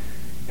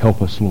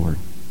 Help us, Lord,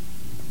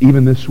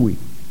 even this week,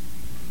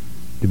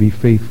 to be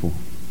faithful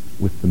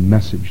with the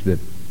message that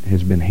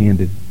has been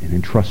handed and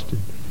entrusted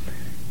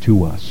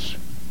to us.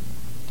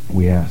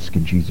 We ask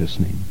in Jesus'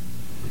 name.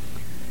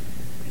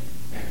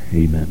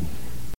 Amen.